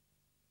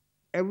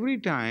 every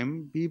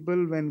time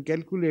people, when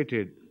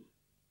calculated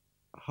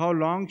how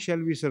long shall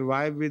we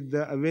survive with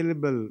the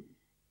available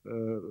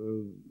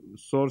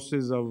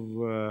sources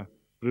of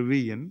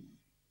provision,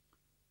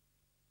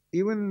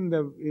 even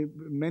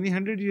many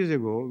hundred years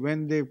ago,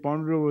 when they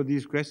pondered over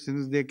these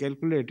questions, they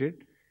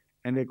calculated,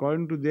 and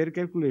according to their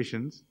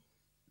calculations,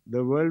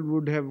 the world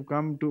would have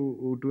come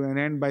to an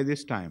end by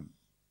this time,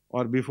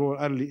 or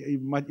before,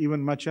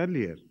 even much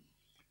earlier.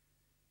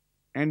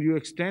 And you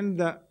extend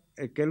the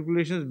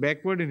calculations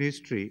backward in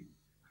history,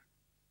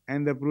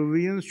 and the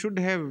provisions should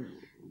have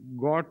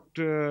got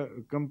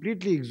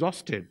completely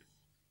exhausted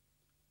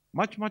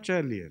much, much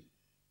earlier.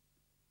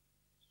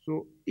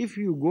 So if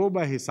you go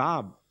by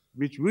hisab,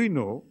 which we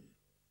know,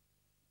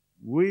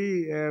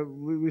 we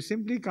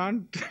simply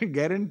can't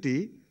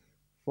guarantee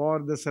for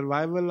the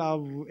survival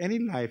of any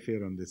life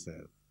here on this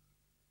earth.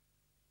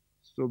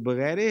 So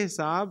بغير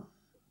hisab,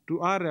 to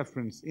our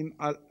reference, in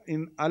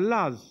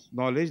Allah's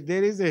knowledge,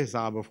 there is a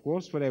hisab, of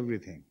course, for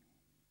everything.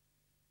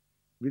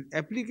 With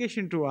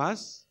application to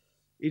us,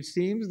 it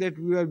seems that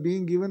we are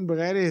being given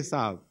بغير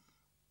hisab,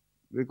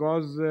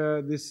 because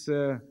this,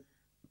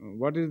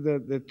 what is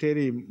the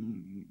theory?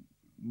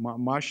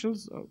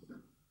 Marshall's?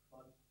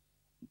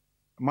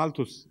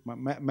 Malthus,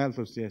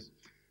 yes.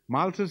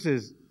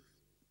 Malthus's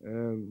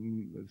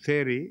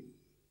theory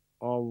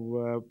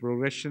of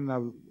progression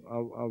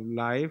of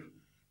life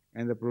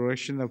and the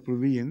progression of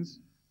provisions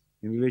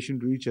in relation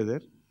to each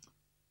other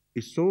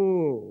is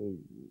so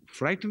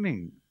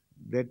frightening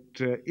that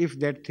if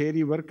that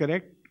theory were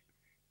correct,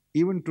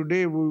 even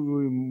today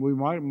we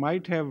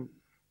might have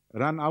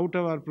run out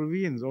of our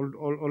provisions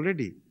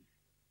already.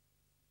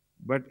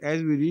 But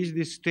as we reach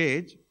this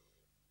stage,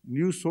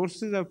 new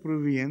sources of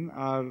provision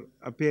are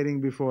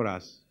appearing before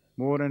us,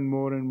 more and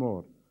more and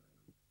more.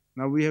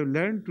 Now we have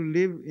learned to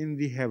live in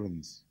the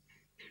heavens.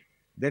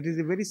 That is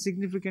a very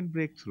significant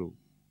breakthrough.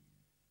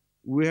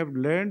 We have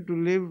learned to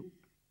live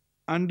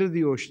under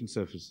the ocean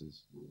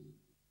surfaces,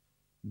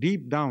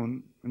 deep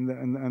down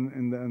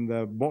on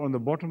the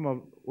bottom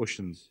of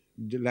oceans,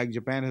 like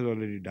Japan has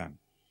already done.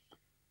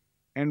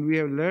 And we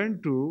have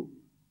learned to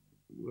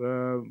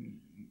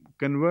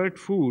convert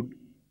food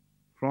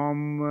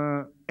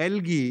from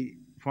algae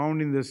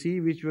found in the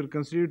sea, which were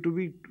considered to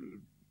be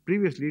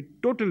previously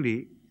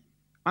totally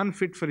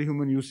unfit for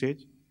human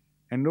usage,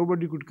 and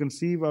nobody could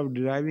conceive of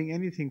deriving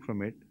anything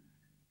from it.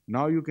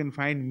 Now you can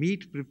find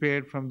meat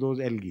prepared from those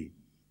algae.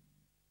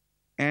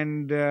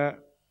 And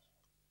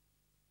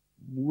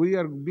we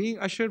are being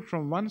ushered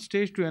from one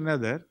stage to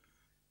another,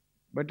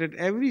 but at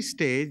every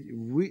stage,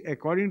 we,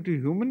 according to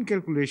human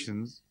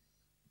calculations,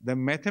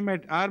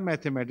 our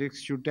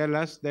mathematics should tell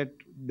us that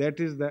that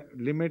is the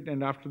limit,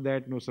 and after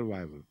that, no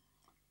survival.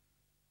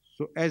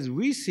 So as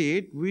we see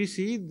it, we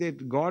see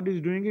that God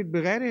is doing it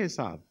بغير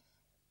حساب.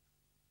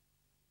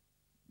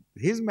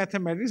 His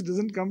mathematics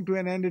doesn't come to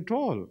an end at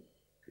all.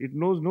 It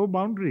knows no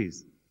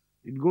boundaries.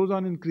 It goes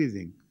on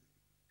increasing.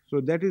 So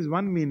that is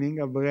one meaning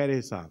of بغير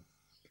حساب.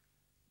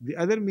 The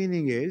other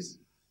meaning is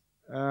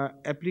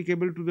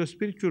applicable to the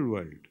spiritual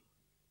world.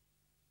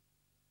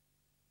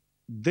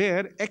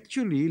 There,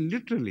 actually,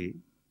 literally,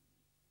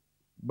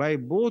 by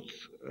both,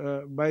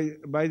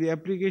 by the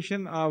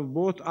application of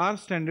both our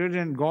standards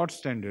and God's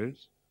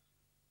standards,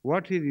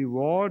 what He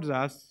rewards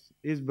us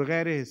is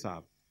بغير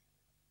حساب.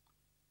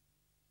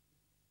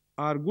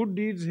 Our good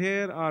deeds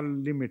here are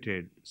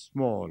limited,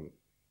 small.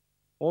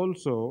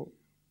 Also,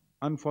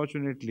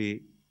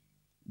 unfortunately,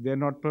 they are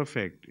not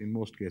perfect in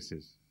most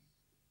cases.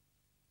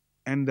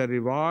 And the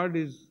reward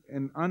is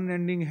an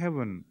unending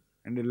heaven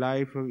and a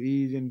life of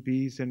ease and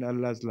peace and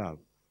Allah's love.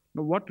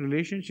 Now, what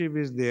relationship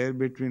is there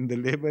between the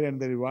labor and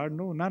the reward?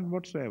 No, none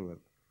whatsoever.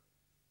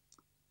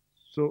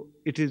 So,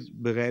 it is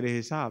بغير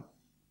حساب.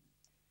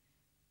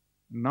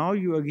 Now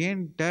you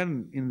again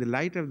turn in the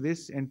light of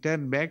this and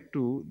turn back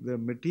to the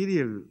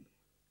material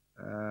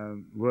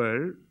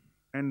world,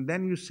 and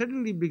then you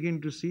suddenly begin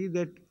to see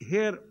that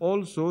here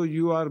also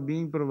you are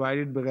being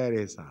provided بغير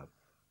حساب.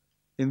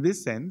 In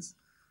this sense,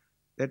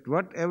 that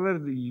whatever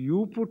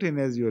you put in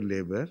as your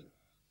labor,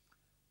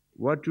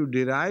 what you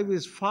derive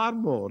is far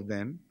more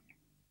than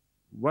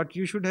what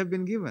you should have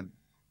been given.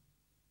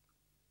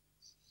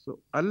 So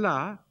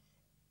Allah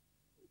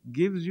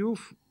gives you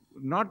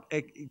not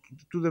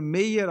to the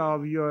measure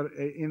of your,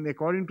 in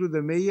according to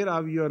the measure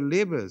of your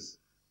labors,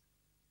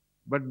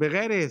 but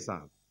بغير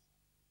حساب,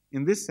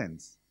 in this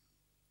sense.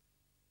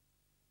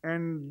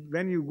 And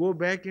when you go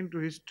back into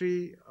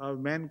history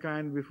of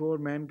mankind, before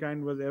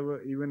mankind was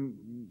ever even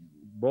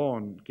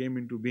born, came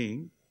into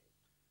being,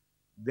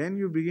 then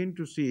you begin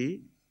to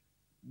see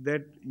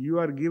that you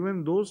are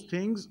given those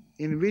things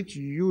in which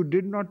you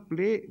did not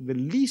play the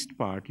least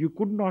part. You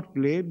could not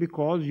play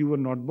because you were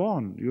not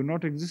born, you were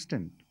not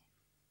existent.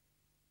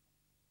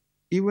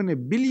 Even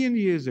 1 billion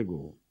years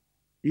ago,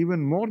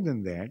 even more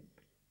than that,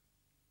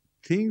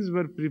 things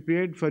were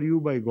prepared for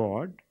you by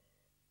God,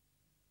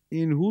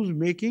 in whose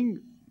making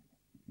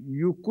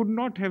you could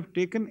not have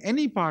taken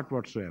any part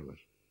whatsoever.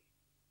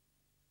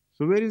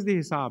 So where is the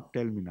hisab?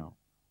 Tell me now.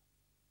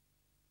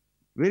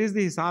 Where is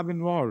the hisab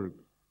involved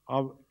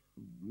of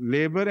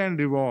labor and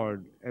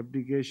reward,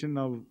 application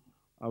of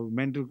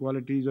mental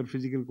qualities or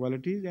physical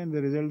qualities, and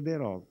the result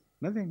thereof?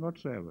 Nothing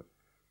whatsoever.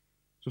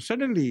 So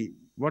suddenly,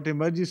 what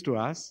emerges to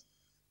us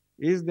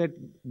is that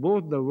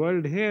both the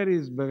world here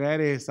is بغير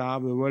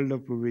حساب, the world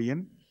of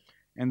provision,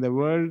 and the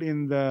world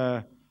in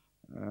the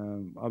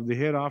of the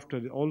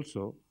hereafter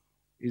also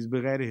is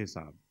بغير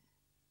حساب.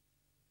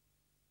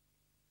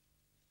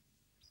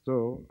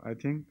 So I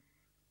think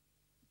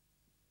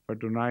for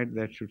tonight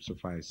that should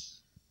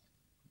suffice.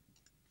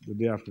 The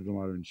day after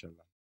tomorrow, inshallah.